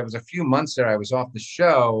 so there was a few months there, I was off the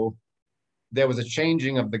show. There was a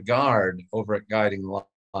changing of the guard over at Guiding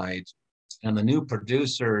Light, and the new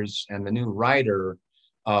producers and the new writer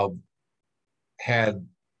had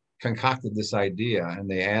concocted this idea, and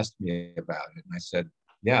they asked me about it. And I said,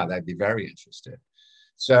 yeah, that'd be very interested.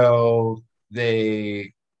 So to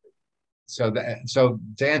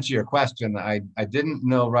answer your question, I didn't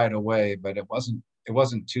know right away, but it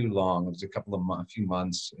wasn't too long. It was a few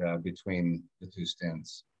months between the two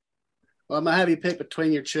stints. Well, I'm gonna have you pick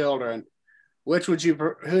between your children. Who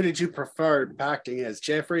did you prefer acting as,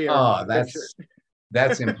 Jeffrey or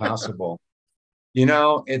that's impossible.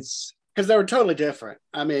 It's because they were totally different.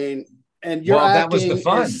 I mean, and your acting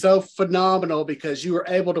is so phenomenal because you were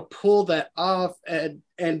able to pull that off and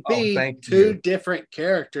be two different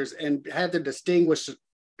characters and have them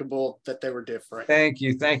distinguishable that they were different. Thank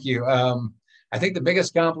you. I think the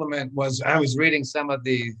biggest compliment was I was reading some of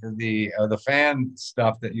the fan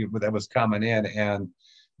stuff that was coming in, and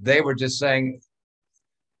they were just saying,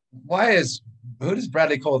 who does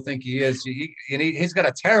Bradley Cole think he is? He's got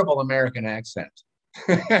a terrible American accent.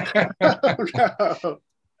 No.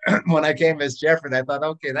 When I came as Jeffrey, I thought,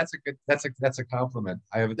 okay, that's a compliment.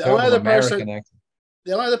 I have a terrible American accent.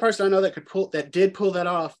 The only other person I know that did pull that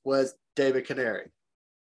off was David Canary.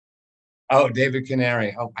 Oh, David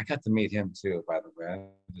Canary. Oh, I got to meet him too, by the way. I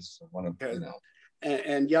just one of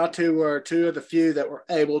And y'all two were two of the few that were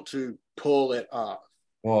able to pull it off.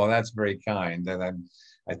 Well, that's very kind, and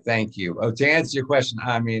I thank you. Oh, to answer your question,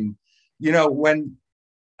 I mean, when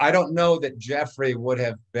I don't know that Jeffrey would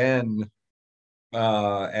have been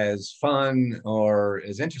as fun or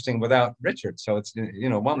as interesting without Richard. So it's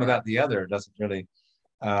one without the other doesn't really.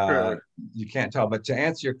 You can't tell. But to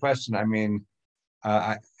answer your question, I mean,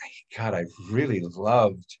 I really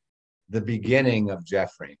loved the beginning of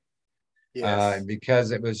Jeffrey. Yes.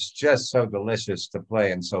 Because it was just so delicious to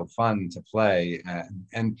play and so fun to play.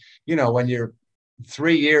 And when you're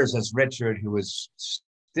 3 years as Richard, who was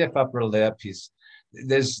stiff upper lip,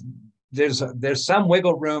 there's there's some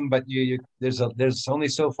wiggle room, but there's only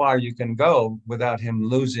so far you can go without him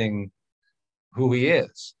losing who he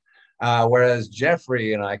is. Whereas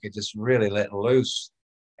Jeffrey and I could just really let loose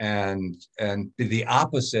and be the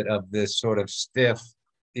opposite of this sort of stiff,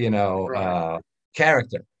 Right.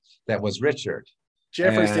 character that was Richard.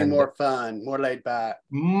 Jeffrey seemed And more fun, more laid back.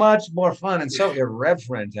 much more fun and so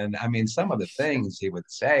irreverent. And I mean, some of the things he would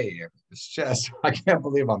say, it's just, I can't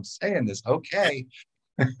believe I'm saying this. Okay.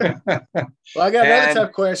 Well, I got another And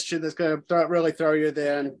tough question that's going to really throw you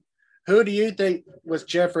then. Who do you think was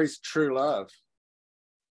Jeffrey's true love?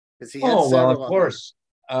 Because he had oh, well, several of of them. course.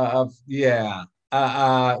 Yeah.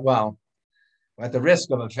 Well, at the risk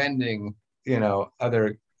of offending,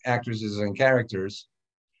 other actresses and characters,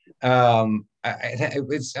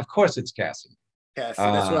 it's of course it's Cassie. Cassie,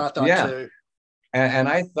 that's what I thought Yeah, too. and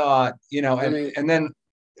I thought, I mean, and then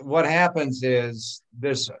what happens is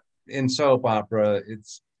there's in soap opera,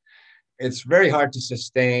 it's very hard to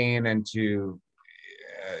sustain and to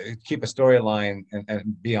keep a storyline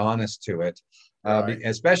and be honest to it, right.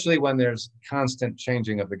 especially when there's constant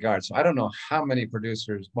changing of the guard. So I don't know how many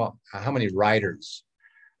producers, well, how many writers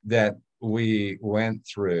that we went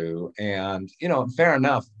through, and fair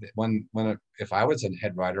enough. If I was a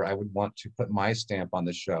head writer, I would want to put my stamp on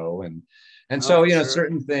the show, and Oh, so for sure.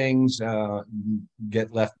 certain things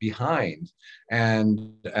get left behind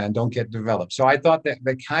and don't get developed. So I thought that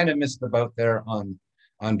they kind of missed the boat there on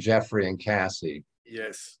Jeffrey and Cassie,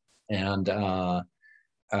 Yes. and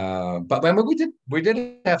but when we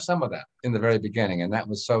did have some of that in the very beginning, and that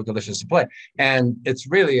was so delicious to play. And it's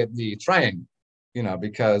really the triangle,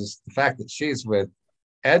 because the fact that she's with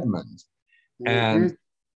Edmund, Mm-hmm. and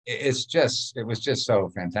it was just so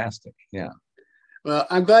fantastic. Yeah. Well,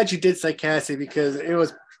 I'm glad you did say Cassie because it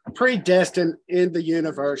was predestined in the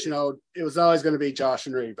universe. It was always going to be Josh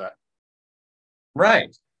and Reba.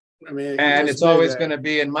 Right. I mean, you And just it's knew always that. going to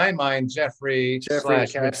be in my mind Jeffrey Jeffrey and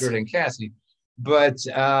slash Richard Cassie. and Cassie. But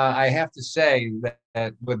I have to say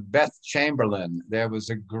that with Beth Chamberlain, there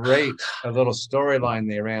was a little storyline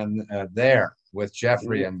they ran there with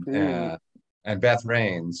Jeffrey Mm-hmm. and Beth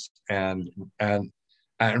Raines and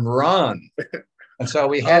Ron. And so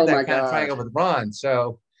we had Oh my that kind of God. triangle with Ron.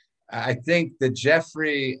 So I think that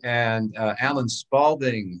Jeffrey and Alan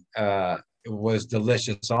Spalding was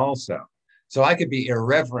delicious also. So I could be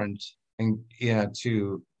irreverent and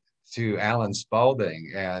to Alan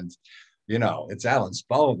Spalding, and it's Alan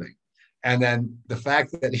Spalding, and then the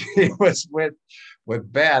fact that he was with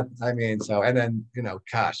Beth. I mean, so and then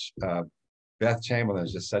gosh, Beth Chamberlain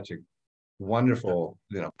is just such a wonderful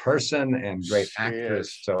person and great She actress.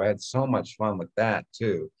 is. So I had so much fun with that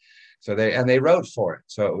too. So they wrote for it,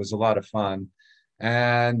 so it was a lot of fun.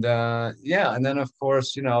 And yeah, and then of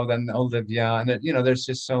course then Olivia, and there's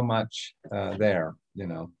just so much there.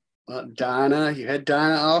 Dinah, you had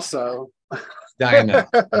Dinah also. Diana,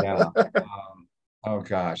 yeah. Oh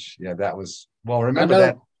gosh, yeah, that was well. I Remember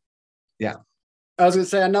that? know. Yeah. I was going to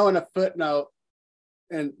say, I know in a footnote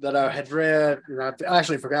and that I had read, and I've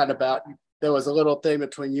actually forgotten about. There was a little thing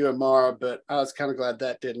between you and Mara, but I was kind of glad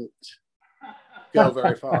that didn't go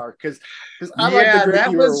very far because I like the Yeah,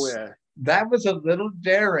 group you were with. that was a little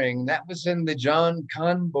daring. That was in the John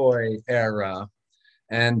Conboy era,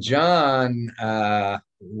 and John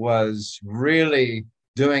was really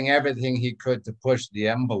doing everything he could to push the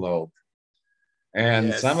envelope,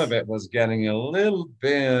 and some of Yes, it was getting a little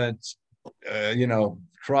bit,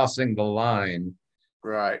 crossing the line.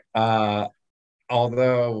 right. Uh,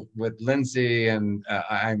 Although with Lindsay and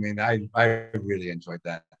I mean, I really enjoyed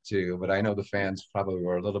that too. But I know the fans probably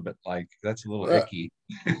were a little bit like, that's a little Well, icky.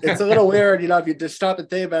 it's a little weird, if you just stop and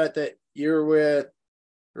think about it, that you're with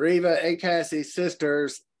Reva and Cassie's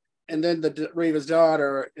sisters, and then Reva's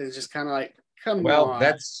daughter is just kind of like, come Well, on.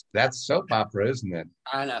 that's soap opera, isn't it?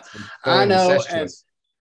 I know, It's so I know, and incestuous.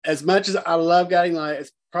 as much as I love Guiding Light,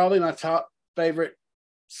 it's probably my top favorite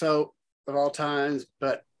soap of all times.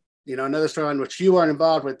 But another story in which you weren't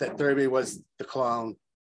involved with that threw me was the clone.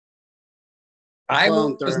 The I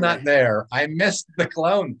clone was threw me. not there. I missed the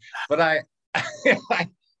clone, but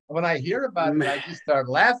when I hear about it, I just start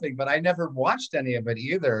laughing. But I never watched any of it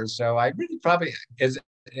either, so I really probably is.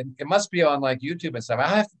 It must be on like YouTube and stuff. I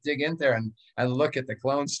have to dig in there and look at the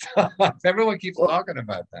clone stuff. Everyone keeps Well, talking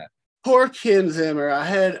about that. poor Kim Zimmer. I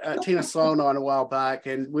had Tina Sloan on a while back,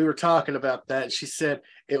 and we were talking about that. She said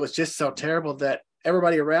it was just so terrible that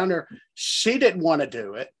everybody around her, she didn't want to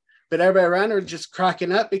do it, but everybody around her just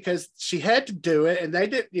cracking up because she had to do it, and they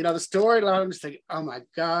did. The storyline. I'm just thinking, oh my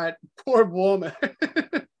God, poor woman.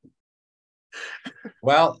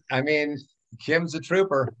 Well, I mean, Kim's a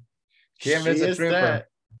trooper. Kim She is a is trooper. that.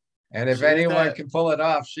 And if She is anyone that. can pull it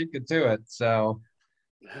off, she could do it. So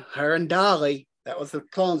Her and Dolly. That was the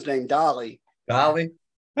clone's name, Dolly. Dolly,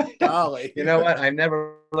 Dolly. you know what? I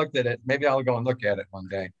never looked at it. Maybe I'll go and look at it one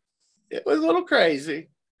day. It was a little crazy.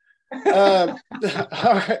 All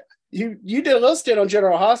right. You did a little stint on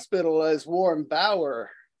General Hospital as Warren Bauer,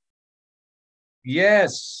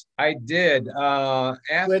 Yes, I did. which After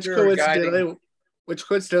guiding, coincidentally, which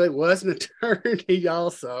coincidentally was an attorney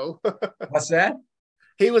also. what's that?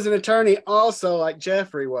 He was an attorney also, like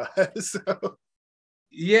Jeffrey was. So,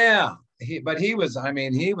 Yeah, but he was, I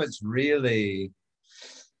mean, he was really,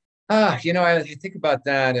 I think about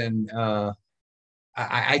that and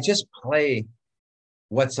I just play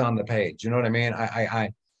what's on the page. You know what I mean?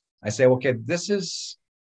 I say, okay,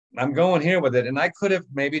 I'm going here with it. And I could have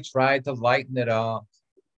maybe tried to lighten it up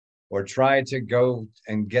or try to go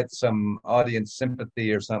and get some audience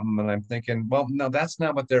sympathy or something. And I'm thinking, well, no, that's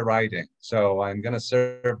not what they're writing. So I'm going to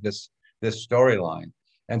serve this storyline.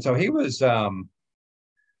 And so he was, and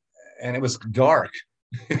it was dark.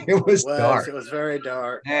 It was it dark. was very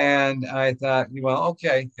dark. And I thought, well,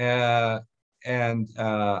 okay. I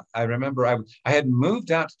remember I had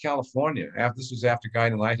moved out to California after this was after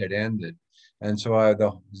Guiding Light had ended. And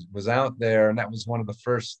so was out there, and that was one of the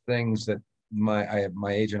first things that my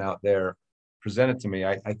agent out there presented to me.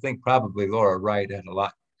 I think probably Laura Wright had a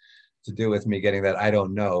lot to do with me getting that. I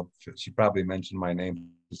don't know. She probably mentioned my name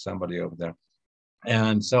to somebody over there.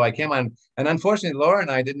 And so I came on, and unfortunately, Laura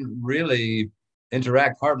and I didn't really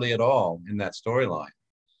interact hardly at all in that storyline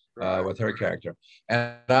with her character.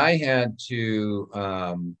 And I had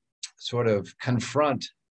to sort of confront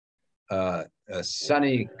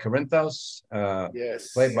Sonny Corinthos,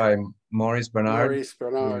 Yes. played by Maurice Bernard. Maurice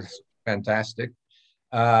Bernard. Who's fantastic.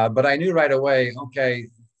 But I knew right away, okay,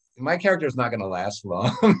 my character is not going to last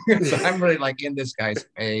long. So I'm really like in this guy's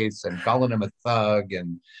face and calling him a thug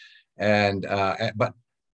but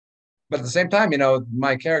at the same time,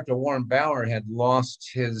 my character Warren Bauer had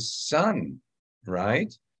lost his son,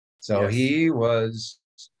 right? So Yes.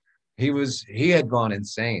 he had gone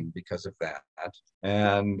insane because of that,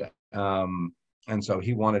 and so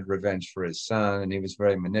he wanted revenge for his son, and he was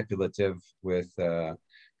very manipulative with the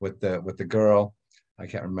girl. I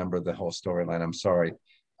can't remember the whole storyline. I'm sorry,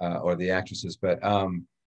 or the actresses, but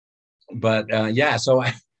yeah.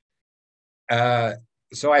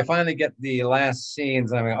 So I finally get the last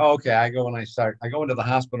scenes, and I'm like, oh, okay. I go into the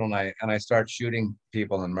hospital, and I start shooting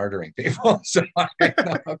people and murdering people. So I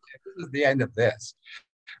know, okay, this is the end of this.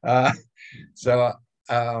 But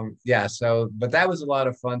that was a lot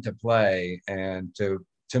of fun to play and to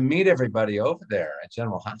meet everybody over there at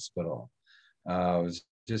General Hospital. It was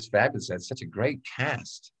just fabulous. It's such a great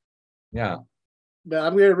cast. Yeah. But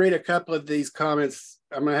I'm going to read a couple of these comments.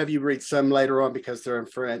 I'm going to have you read some later on because they're in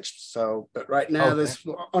French. So, but right now, Okay.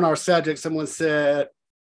 on our subject, someone said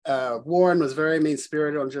Warren was very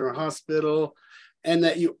mean-spirited on General Hospital, and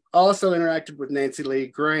that you also interacted with Nancy Lee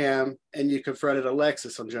Graham and you confronted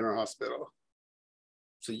Alexis on General Hospital.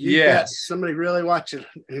 So you've got somebody really watching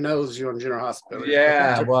who knows you on General Hospital.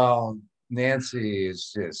 Yeah, well, Nancy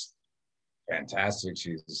is just fantastic.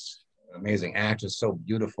 She's an amazing actress, so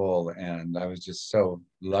beautiful, and I was just so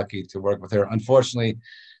lucky to work with her. Unfortunately,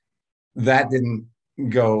 that didn't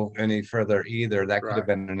go any further either. That could have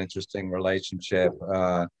been an interesting relationship.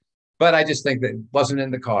 But I just think that it wasn't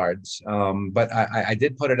in the cards. But I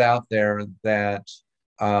did put it out there that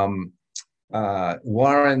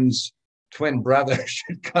Warren's twin brother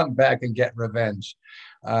should come back and get revenge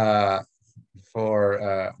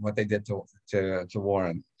for what they did to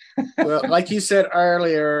Warren. Well, like you said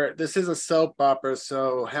earlier, this is a soap opera.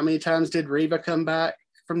 So how many times did Reva come back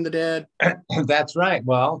from the dead? That's right.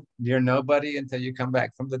 Well, you're nobody until you come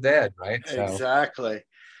back from the dead, right? So. Exactly.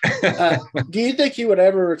 Do you think you would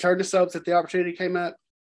ever return to soaps if the opportunity came up?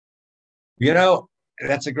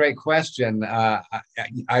 That's a great question.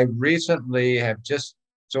 I recently have just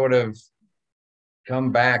sort of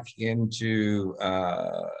come back into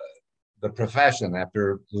the profession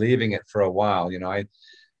after leaving it for a while.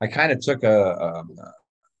 I kind of took a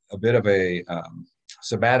bit of a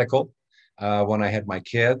sabbatical when I had my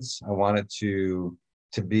kids. I wanted to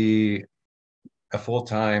be a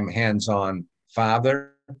full-time hands-on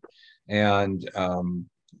father, and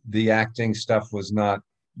the acting stuff was not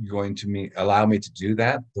going to allow me to do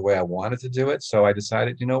that the way I wanted to do it. So I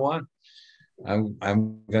decided, you know what, I'm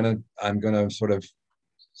gonna sort of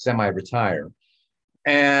semi-retire.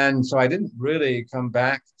 And so I didn't really come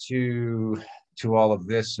back to all of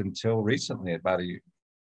this until recently, about a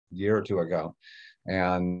year or two ago.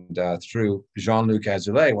 And through Jean-Luc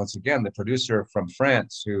Azoulay, once again, the producer from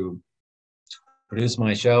France who produced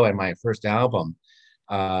my show and my first album,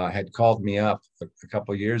 had called me up a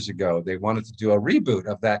couple of years ago. They wanted to do a reboot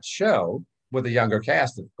of that show with a younger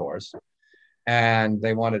cast, of course, and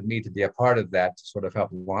they wanted me to be a part of that to sort of help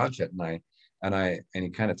launch it. And he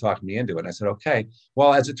kind of talked me into it. And I said, okay.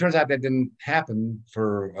 Well, as it turns out, that didn't happen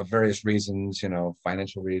for various reasons,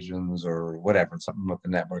 financial reasons or whatever, something with the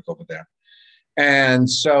network over there. And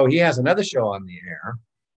so he has another show on the air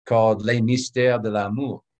called Les Mystères de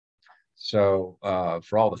l'Amour. So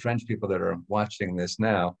for all the French people that are watching this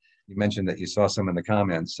now, you mentioned that you saw some in the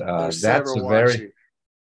comments. That's a very,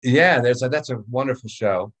 that's a wonderful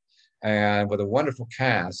show, and with a wonderful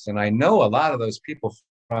cast. And I know a lot of those people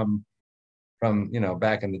from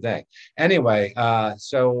back in the day. Anyway,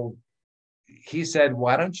 so he said,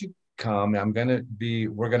 "Why don't you come?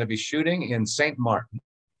 We're gonna be shooting in Saint Martin."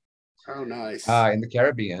 Oh, nice. In the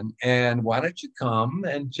Caribbean. And why don't you come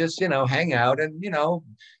and just, hang out and,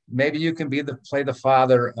 maybe you can play the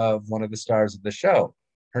father of one of the stars of the show.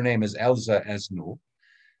 Her name is Elsa Esnou,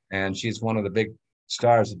 and she's one of the big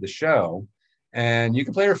stars of the show. And you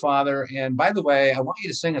can play her father. And by the way, I want you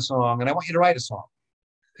to sing a song and I want you to write a song.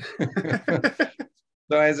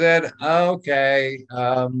 So I said, okay.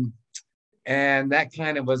 And that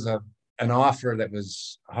kind of was an offer that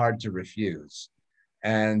was hard to refuse.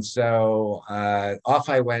 And so off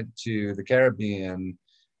I went to the Caribbean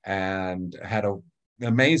and had an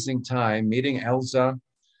amazing time meeting Elsa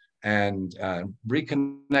and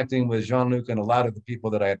reconnecting with Jean-Luc and a lot of the people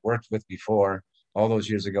that I had worked with before all those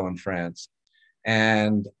years ago in France.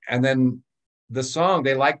 And then the song,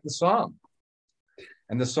 they liked the song.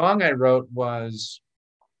 And the song I wrote was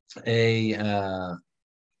a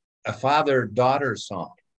father-daughter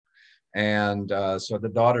song. And so the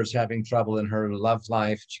daughter's having trouble in her love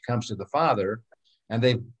life. She comes to the father, and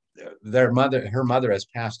her mother has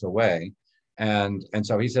passed away. And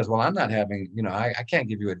so he says, well, I'm not having, I can't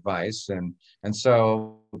give you advice. And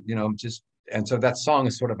so, and so that song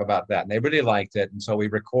is sort of about that. And they really liked it. And so we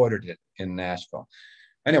recorded it in Nashville.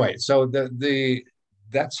 Anyway, so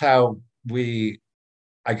that's how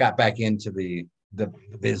I got back into the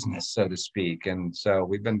business, so to speak. And so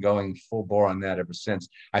we've been going full bore on that ever since.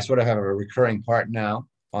 I sort of have a recurring part now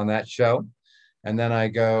on that show. And then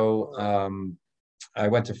I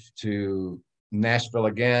went to Nashville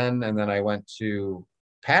again, and then I went to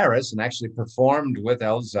Paris and actually performed with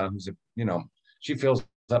Elsa, who's she fills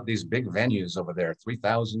up these big venues over there,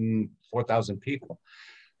 3,000, 4,000 people.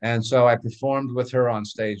 And so I performed with her on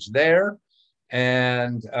stage there.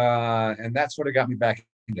 And that sort of got me back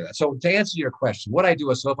into that. So to answer your question, would I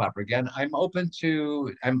do a soap opera again?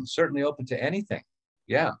 I'm certainly open to anything.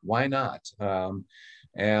 Yeah, why not?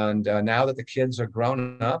 And now that the kids are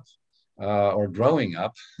grown up or growing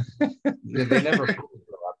up, they never grow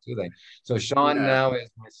up, do they? So Sean now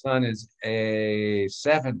my son is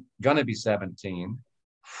gonna be 17.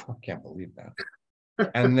 I can't believe that.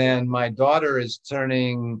 And then my daughter is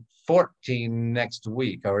turning 14 next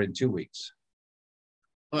week or in 2 weeks.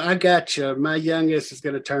 Well, I got you. My youngest is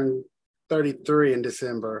going to turn 33 in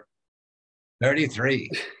December. 33.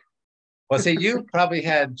 Well, see, you probably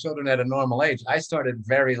had children at a normal age. I started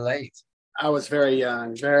very late. I was very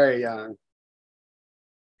young, very young.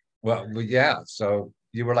 Well, yeah. So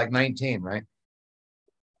you were like 19, right?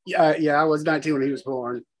 Yeah, I was 19 when he was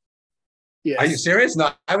born. Yes. Are you serious? No,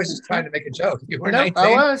 I was just trying to make a joke. You were 19? I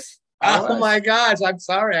was. Oh my gosh! I'm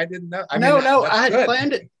sorry, I didn't know. I had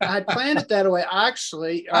planned it. I had planned it that way.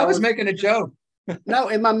 Actually, I was making a joke. No,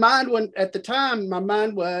 in my mind, at the time, my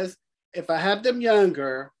mind was, if I have them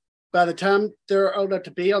younger, by the time they're old enough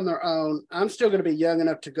to be on their own, I'm still going to be young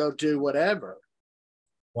enough to go do whatever.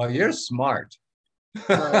 Well, you're smart.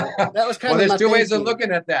 So that was kind of. Well, there's two ways of thinking.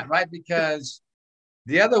 looking at that, right? Because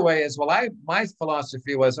the other way is, my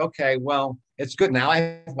philosophy was, okay, well, it's good. Now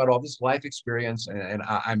I've got all this life experience and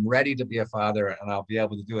I'm ready to be a father and I'll be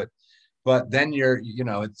able to do it. But then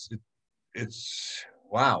it's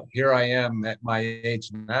wow, here I am at my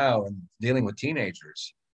age now and dealing with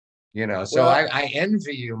teenagers, so I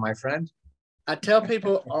envy you, my friend. I tell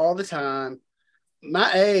people all the time,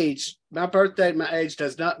 my birthday, my age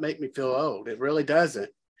does not make me feel old. It really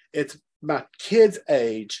doesn't. It's my kid's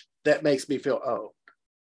age that makes me feel old.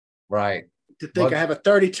 Right. To think I have a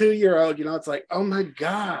 32-year-old, it's like, oh my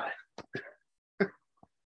God.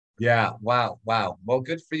 Yeah. Wow. Well,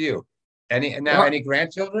 good for you. Any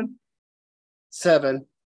grandchildren? 7.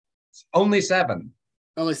 Only 7.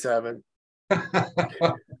 Only 7.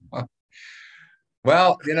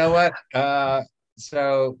 Well, you know what?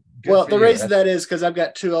 So the reason that is because I've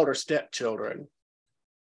got 2 older stepchildren.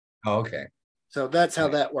 Oh, okay. So that's how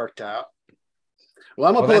that worked out. Well,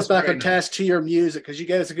 I'm going to pull us back on task to your music because you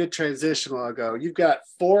gave us a good transition a while ago. You've got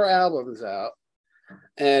 4 albums out.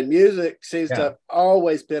 And music seems to Yeah. have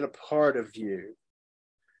always been a part of you.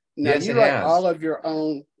 Now, Yes, you it write has. all of your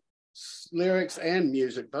own lyrics and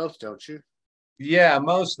music, both, don't you? Yeah,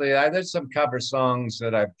 mostly. There's some cover songs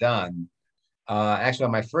that I've done. Actually,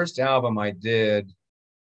 on my first album, I did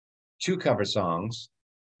two cover songs,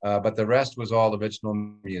 but the rest was all original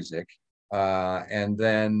music. And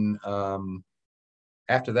then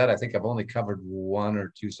after that, I think I've only covered one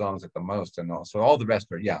or two songs at the most, and all the rest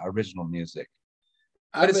are original music.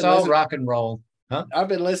 But I've it's been all listening. rock and roll, huh? I've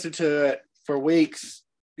been listening to it for weeks.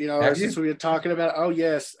 Ever Have since you? we were talking about. Oh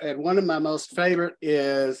yes, and one of my most favorite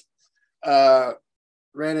is uh,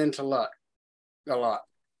 "Ran Into Luck." A lot.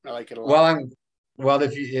 I like it a lot. Well,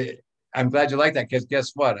 if you, I'm glad you like that because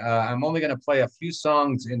guess what? I'm only going to play a few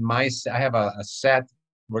songs in I have a set.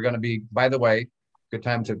 We're going to be, by the way, good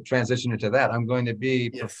time to transition into that. I'm going to be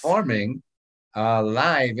Yes. performing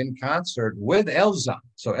live in concert with Elza.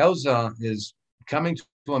 So Elza is coming to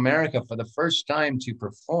America for the first time to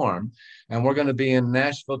perform, and we're going to be in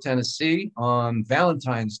Nashville, Tennessee on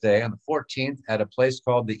Valentine's Day on the 14th at a place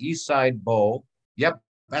called the East Side Bowl. Yep,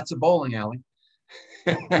 that's a bowling alley.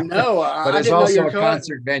 No, But I it's didn't know you also were a going.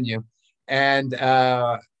 concert venue, and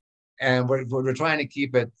uh, and we're trying to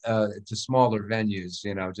keep it to smaller venues,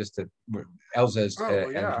 just to Elsa's Oh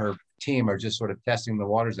and yeah. her team are just sort of testing the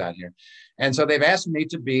waters out here, and so they've asked me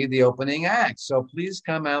to be the opening act. So please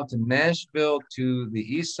come out to Nashville to the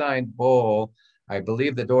East Side Bowl. I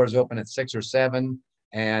believe the doors open at 6 or 7,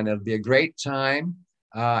 and it'll be a great time.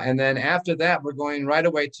 And then after that, we're going right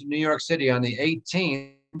away to New York City on the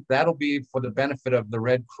 18th. That'll be for the benefit of the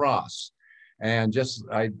Red Cross. And just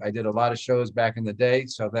I did a lot of shows back in the day,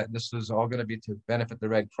 so that this is all going to be to benefit the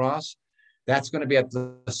Red Cross. That's going to be at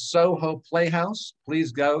the Soho Playhouse.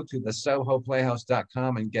 Please go to the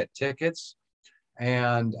sohoplayhouse.com and get tickets.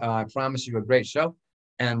 And I promise you a great show.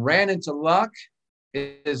 And Ran Into Luck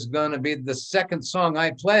is going to be the second song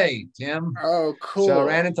I play, Tim. Oh, So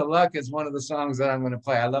Ran cool. Into Luck is one of the songs that I'm going to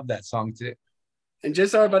play. I love that song too. And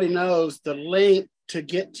just so everybody knows, the link to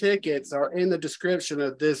get tickets are in the description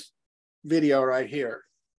of this video right here.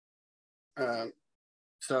 Um,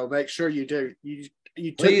 so make sure you do. You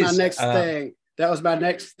took my Please, next thing. That was my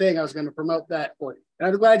next thing. I was going to promote that for you. And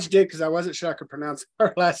I'm glad you did because I wasn't sure I could pronounce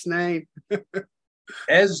her last name.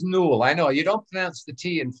 Esnul. I know you don't pronounce the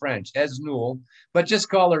T in French, Esnul, but just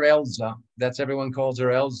call her Elza. That's everyone calls her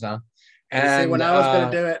Elza. And see, when And I was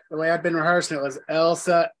going to do it, the way I'd been rehearsing it was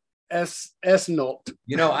Elsa Esnolt.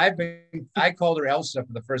 I called her Elsa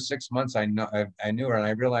for the first 6 months. I knew her, and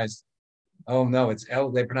I realized, oh no,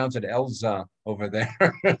 they pronounce it Elza over there.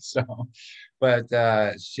 So, but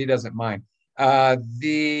she doesn't mind.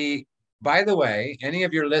 The By the way, any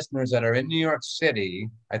of your listeners that are in New York City,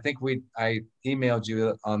 I emailed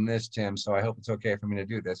you on this, Tim, so I hope it's okay for me to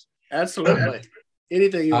do this. Absolutely.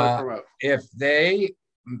 Anything you want to promote. If they,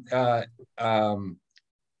 uh, um,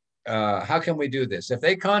 how can we do this? If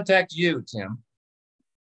they contact you, Tim,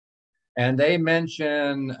 and they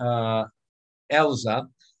mention Elza,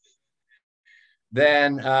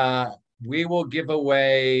 then we will give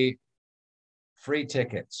away free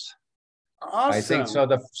tickets. I think Awesome.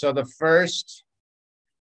 so.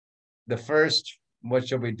 The first, what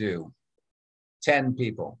should we do? 10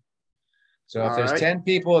 people. So if All there's right. 10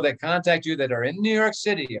 people that contact you that are in New York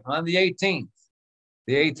City on the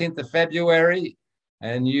 18th of February,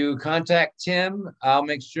 and you contact Tim, I'll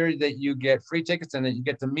make sure that you get free tickets and that you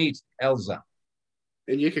get to meet Elza.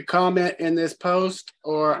 And you can comment in this post,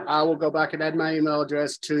 or I will go back and add my email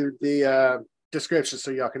address to the description so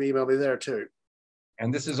y'all can email me there too.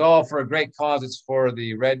 And this is all for a great cause. It's for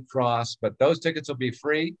the Red Cross, but those tickets will be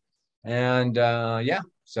free. And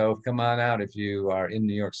so come on out if you are in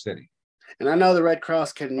New York City. And I know the Red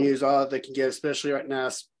Cross can use all they can get, especially right now,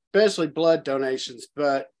 especially blood donations,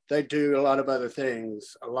 but they do a lot of other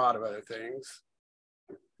things.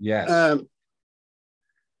 Yes.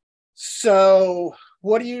 So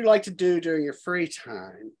what do you like to do during your free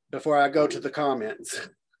time before I go to the comments?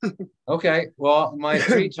 Okay. Well, my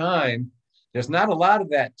free time, there's not a lot of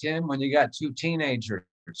that, Tim, when you got two teenagers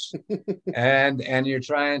and you're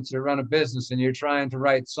trying to run a business and you're trying to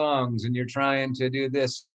write songs and you're trying to do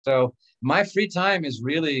this. So my free time is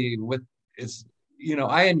really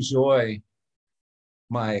I enjoy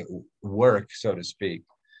my work, so to speak.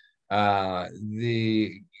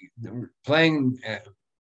 The playing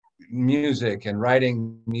music and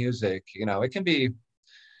writing music, it can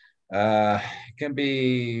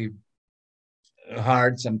be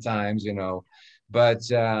hard sometimes,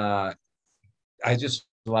 but I just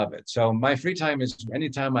love it. So my free time is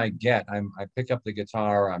anytime I pick up the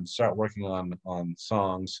guitar, I'm start working on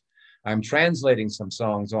songs. I'm translating some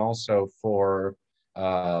songs also for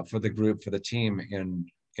for the group, for the team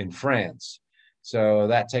in France. So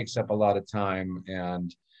that takes up a lot of time.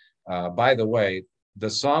 And by the way, the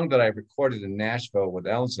song that I recorded in Nashville with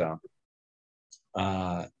Elsa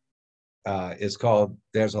is called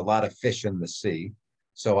 "There's a Lot of Fish in the Sea."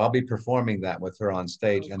 So I'll be performing that with her on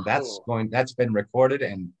stage, and cool. that's been recorded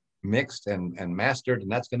and mixed and mastered,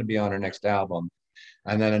 and that's going to be on her next album.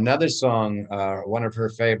 And then another song, one of her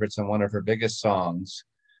favorites and one of her biggest songs,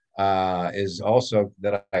 is also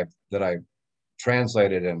that I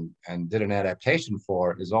translated and did an adaptation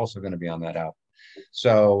for, is also going to be on that album.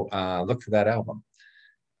 So look for that album.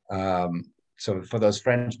 So for those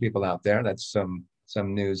French people out there, that's some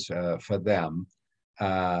news for them.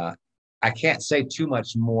 I can't say too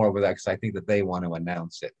much more with that because I think that they want to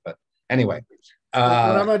announce it. But anyway, what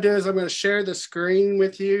I'm going to do is I'm going to share the screen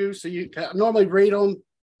with you. So you can normally read them,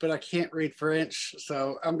 but I can't read French.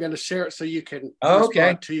 So I'm going to share it so you can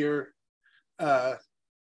respond to your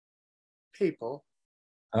people.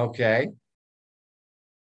 Okay.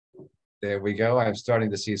 There we go. I'm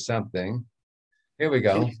starting to see something. Here we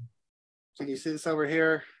go. Can you see this over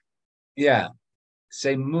here? Yeah.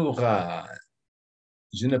 C'est Mourad.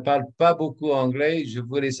 Je ne parle pas beaucoup anglais. Je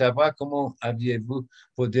voulais savoir comment aviez-vous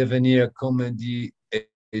pour devenir comédien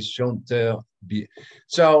et chanteur.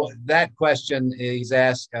 So that question is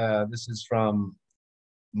asked, this is from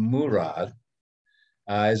Murad,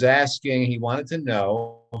 is asking, he wanted to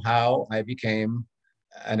know how I became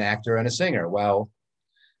an actor and a singer. Well,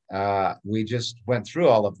 we just went through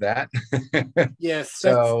all of that. Yes.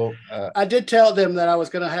 So I did tell them that I was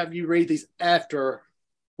going to have you read these after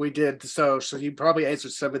we did so you probably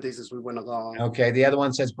answered some of these as we went along. Okay, the other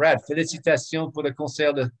one says, Brad, félicitations pour le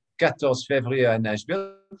concert le 14 février à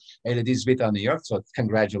Nashville et le 18 à New York. So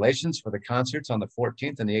congratulations for the concerts on the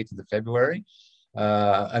 14th and the 18th of February.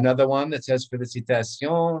 Another one that says,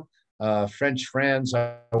 félicitations, French friends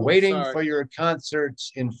are waiting for your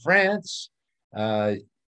concerts in France.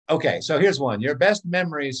 Okay, so here's one. Your best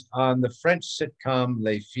memories on the French sitcom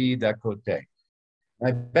Les Filles d'à Côté.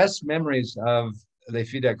 My best memories of Les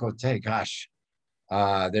Filles d'à Côté, gosh,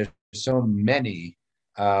 there's so many,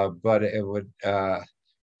 but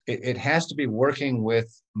it has to be working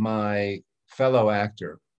with my fellow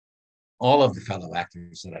actor, all of the fellow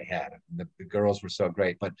actors that I had. The girls were so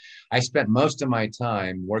great, but I spent most of my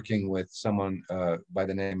time working with someone by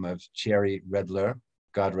the name of Thierry Redler.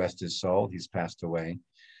 God rest his soul, he's passed away.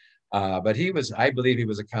 But I believe he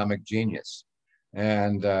was a comic genius.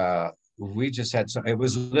 And we just had it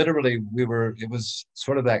was literally, it was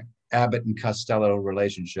sort of that Abbott and Costello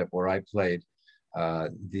relationship where I played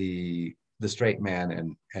the straight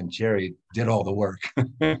man and Jerry did all the work.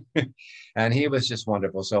 And he was just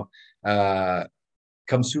wonderful. So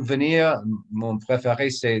comme souvenir, mon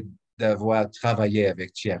préféré, c'est d'avoir travaillé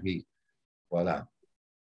avec Thierry. Voilà.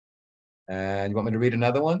 And you want me to read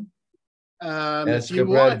another one? If you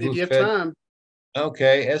want, if you have time.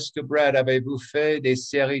 Okay. Est-ce que, Brad, avez-vous fait des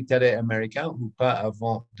séries télé américaines ou pas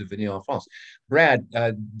avant de venir en France? Brad,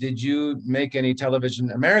 did you make any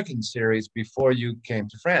television American series before you came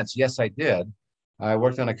to France? Yes, I did. I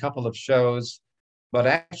worked on a couple of shows, but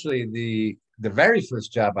actually the very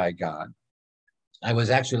first job I got, I was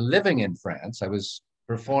actually living in France. I was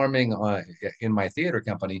performing in my theater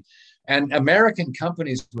company, and American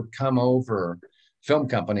companies would come over, film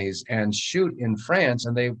companies, and shoot in France,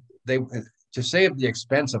 and they to save the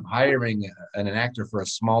expense of hiring an actor for a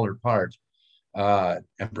smaller part and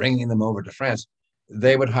bringing them over to France,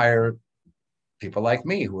 they would hire people like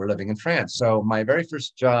me who were living in France. So my very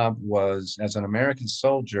first job was as an American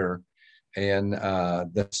soldier in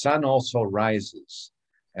The Sun Also Rises.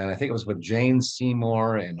 And I think it was with Jane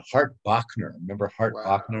Seymour and Hart Bochner. Remember Hart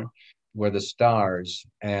Bochner? Were the stars.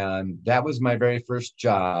 And that was my very first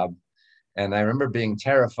job. And I remember being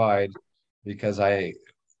terrified because I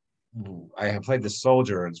have played the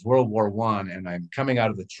soldier. It's World War I, and I'm coming out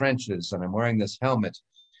of the trenches, and I'm wearing this helmet,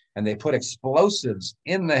 and they put explosives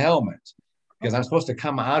in the helmet because I'm supposed to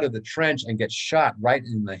come out of the trench and get shot right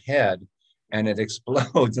in the head, and it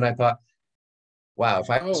explodes. And I thought, wow, if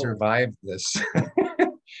I survived this,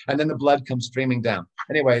 and then the blood comes streaming down.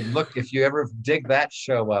 Anyway, look, if you ever dig that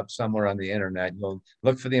show up somewhere on the internet, you'll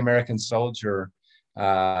look for the American soldier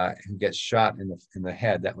who gets shot in the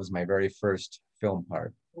head. That was my very first film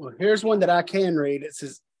part. Well, here's one that I can read. It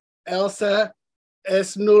says, Elsa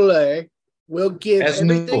Esnule will give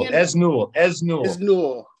everything. Esnule.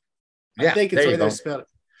 Yeah, I think it's the way they spell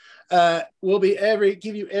it. We'll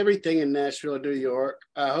give you everything in Nashville and New York.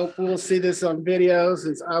 I hope we'll see this on video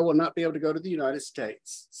since I will not be able to go to the United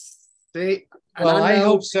States. See? Well, I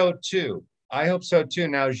hope so too.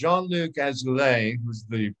 Now, Jean-Luc Azoulay, who's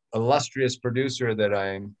the illustrious producer that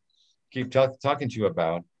I keep talking to you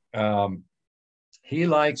about, um, he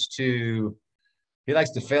likes to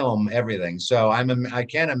film everything. So I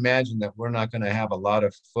can't imagine that we're not going to have a lot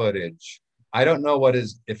of footage. I don't know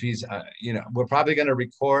if he's we're probably going to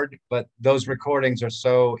record, but those recordings are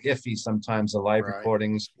so iffy sometimes, the live Right.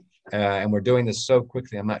 recordings, and we're doing this so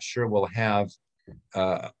quickly. I'm not sure we'll have,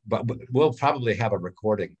 but we'll probably have a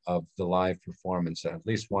recording of the live performance, at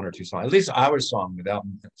least one or two songs, at least our song without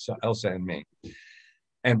Elsa and me.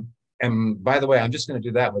 And and by the way, I'm just going to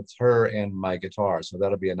do that with her and my guitar, so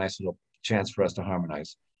that'll be a nice little chance for us to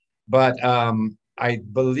harmonize. But I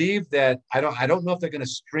believe that I don't know if they're going to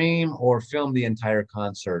stream or film the entire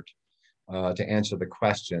concert to answer the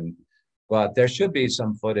question, but there should be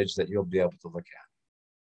some footage that you'll be able to look at.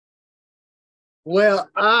 Well,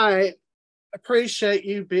 I appreciate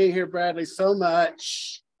you being here, Bradley, so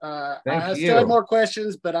much. I still have You. more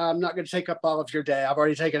questions, but I'm not going to take up all of your day. I've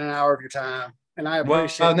already taken an hour of your time, and I Well,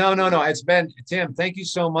 appreciate no. It's been Tim. Thank you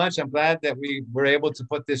so much. I'm glad that we were able to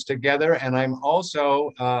put this together, and I'm also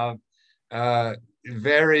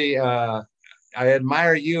very. I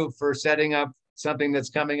admire you for setting up something that's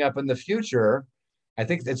coming up in the future. I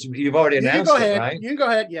think that's you've already You can announced go it, ahead. right? You can go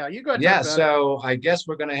ahead. Yeah, you go ahead. Yeah. Talk about it. So I guess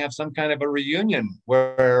we're going to have some kind of a reunion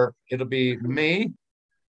where it'll be me,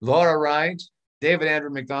 Laura Wright, David Andrew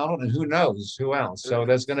McDonald, and who knows who else. So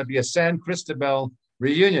there's going to be a San Cristobal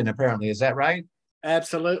reunion, apparently. Is that right?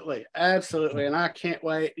 Absolutely, absolutely, and I can't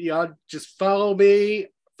wait. Y'all just follow me,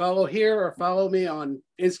 follow here, or follow me on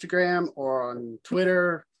Instagram or on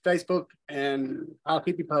Twitter, Facebook, and I'll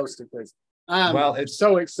keep you posted because I'm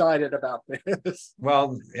so excited about this.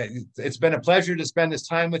 Well, it's been a pleasure to spend this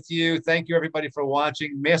time with you. Thank you, everybody, for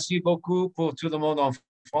watching. Merci beaucoup pour tout le monde en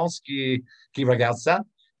France qui regarde ça.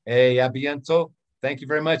 Et à bientôt. Thank you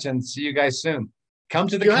very much, and see you guys soon. Come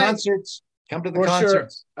to the concerts. Come to the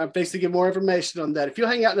concerts. Sure. I'm fixing to get more information on that. If you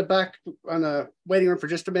hang out in the back on the waiting room for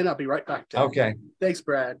just a minute, I'll be right back. Okay. Thanks,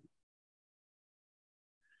 Brad.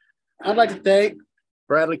 I'd like to thank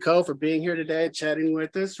Bradley Cole for being here today, chatting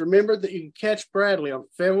with us. Remember that you can catch Bradley on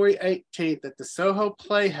February 18th at the Soho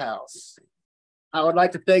Playhouse. I would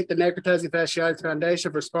like to thank the Necrotizing Fasciitis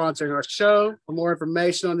Foundation for sponsoring our show. For more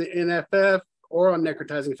information on the NFF or on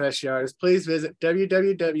necrotizing fasciitis, please visit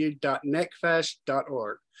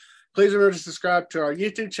www.necfash.org. Please remember to subscribe to our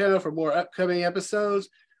YouTube channel for more upcoming episodes.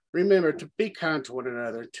 Remember to be kind to one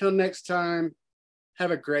another. Until next time,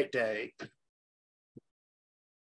 have a great day.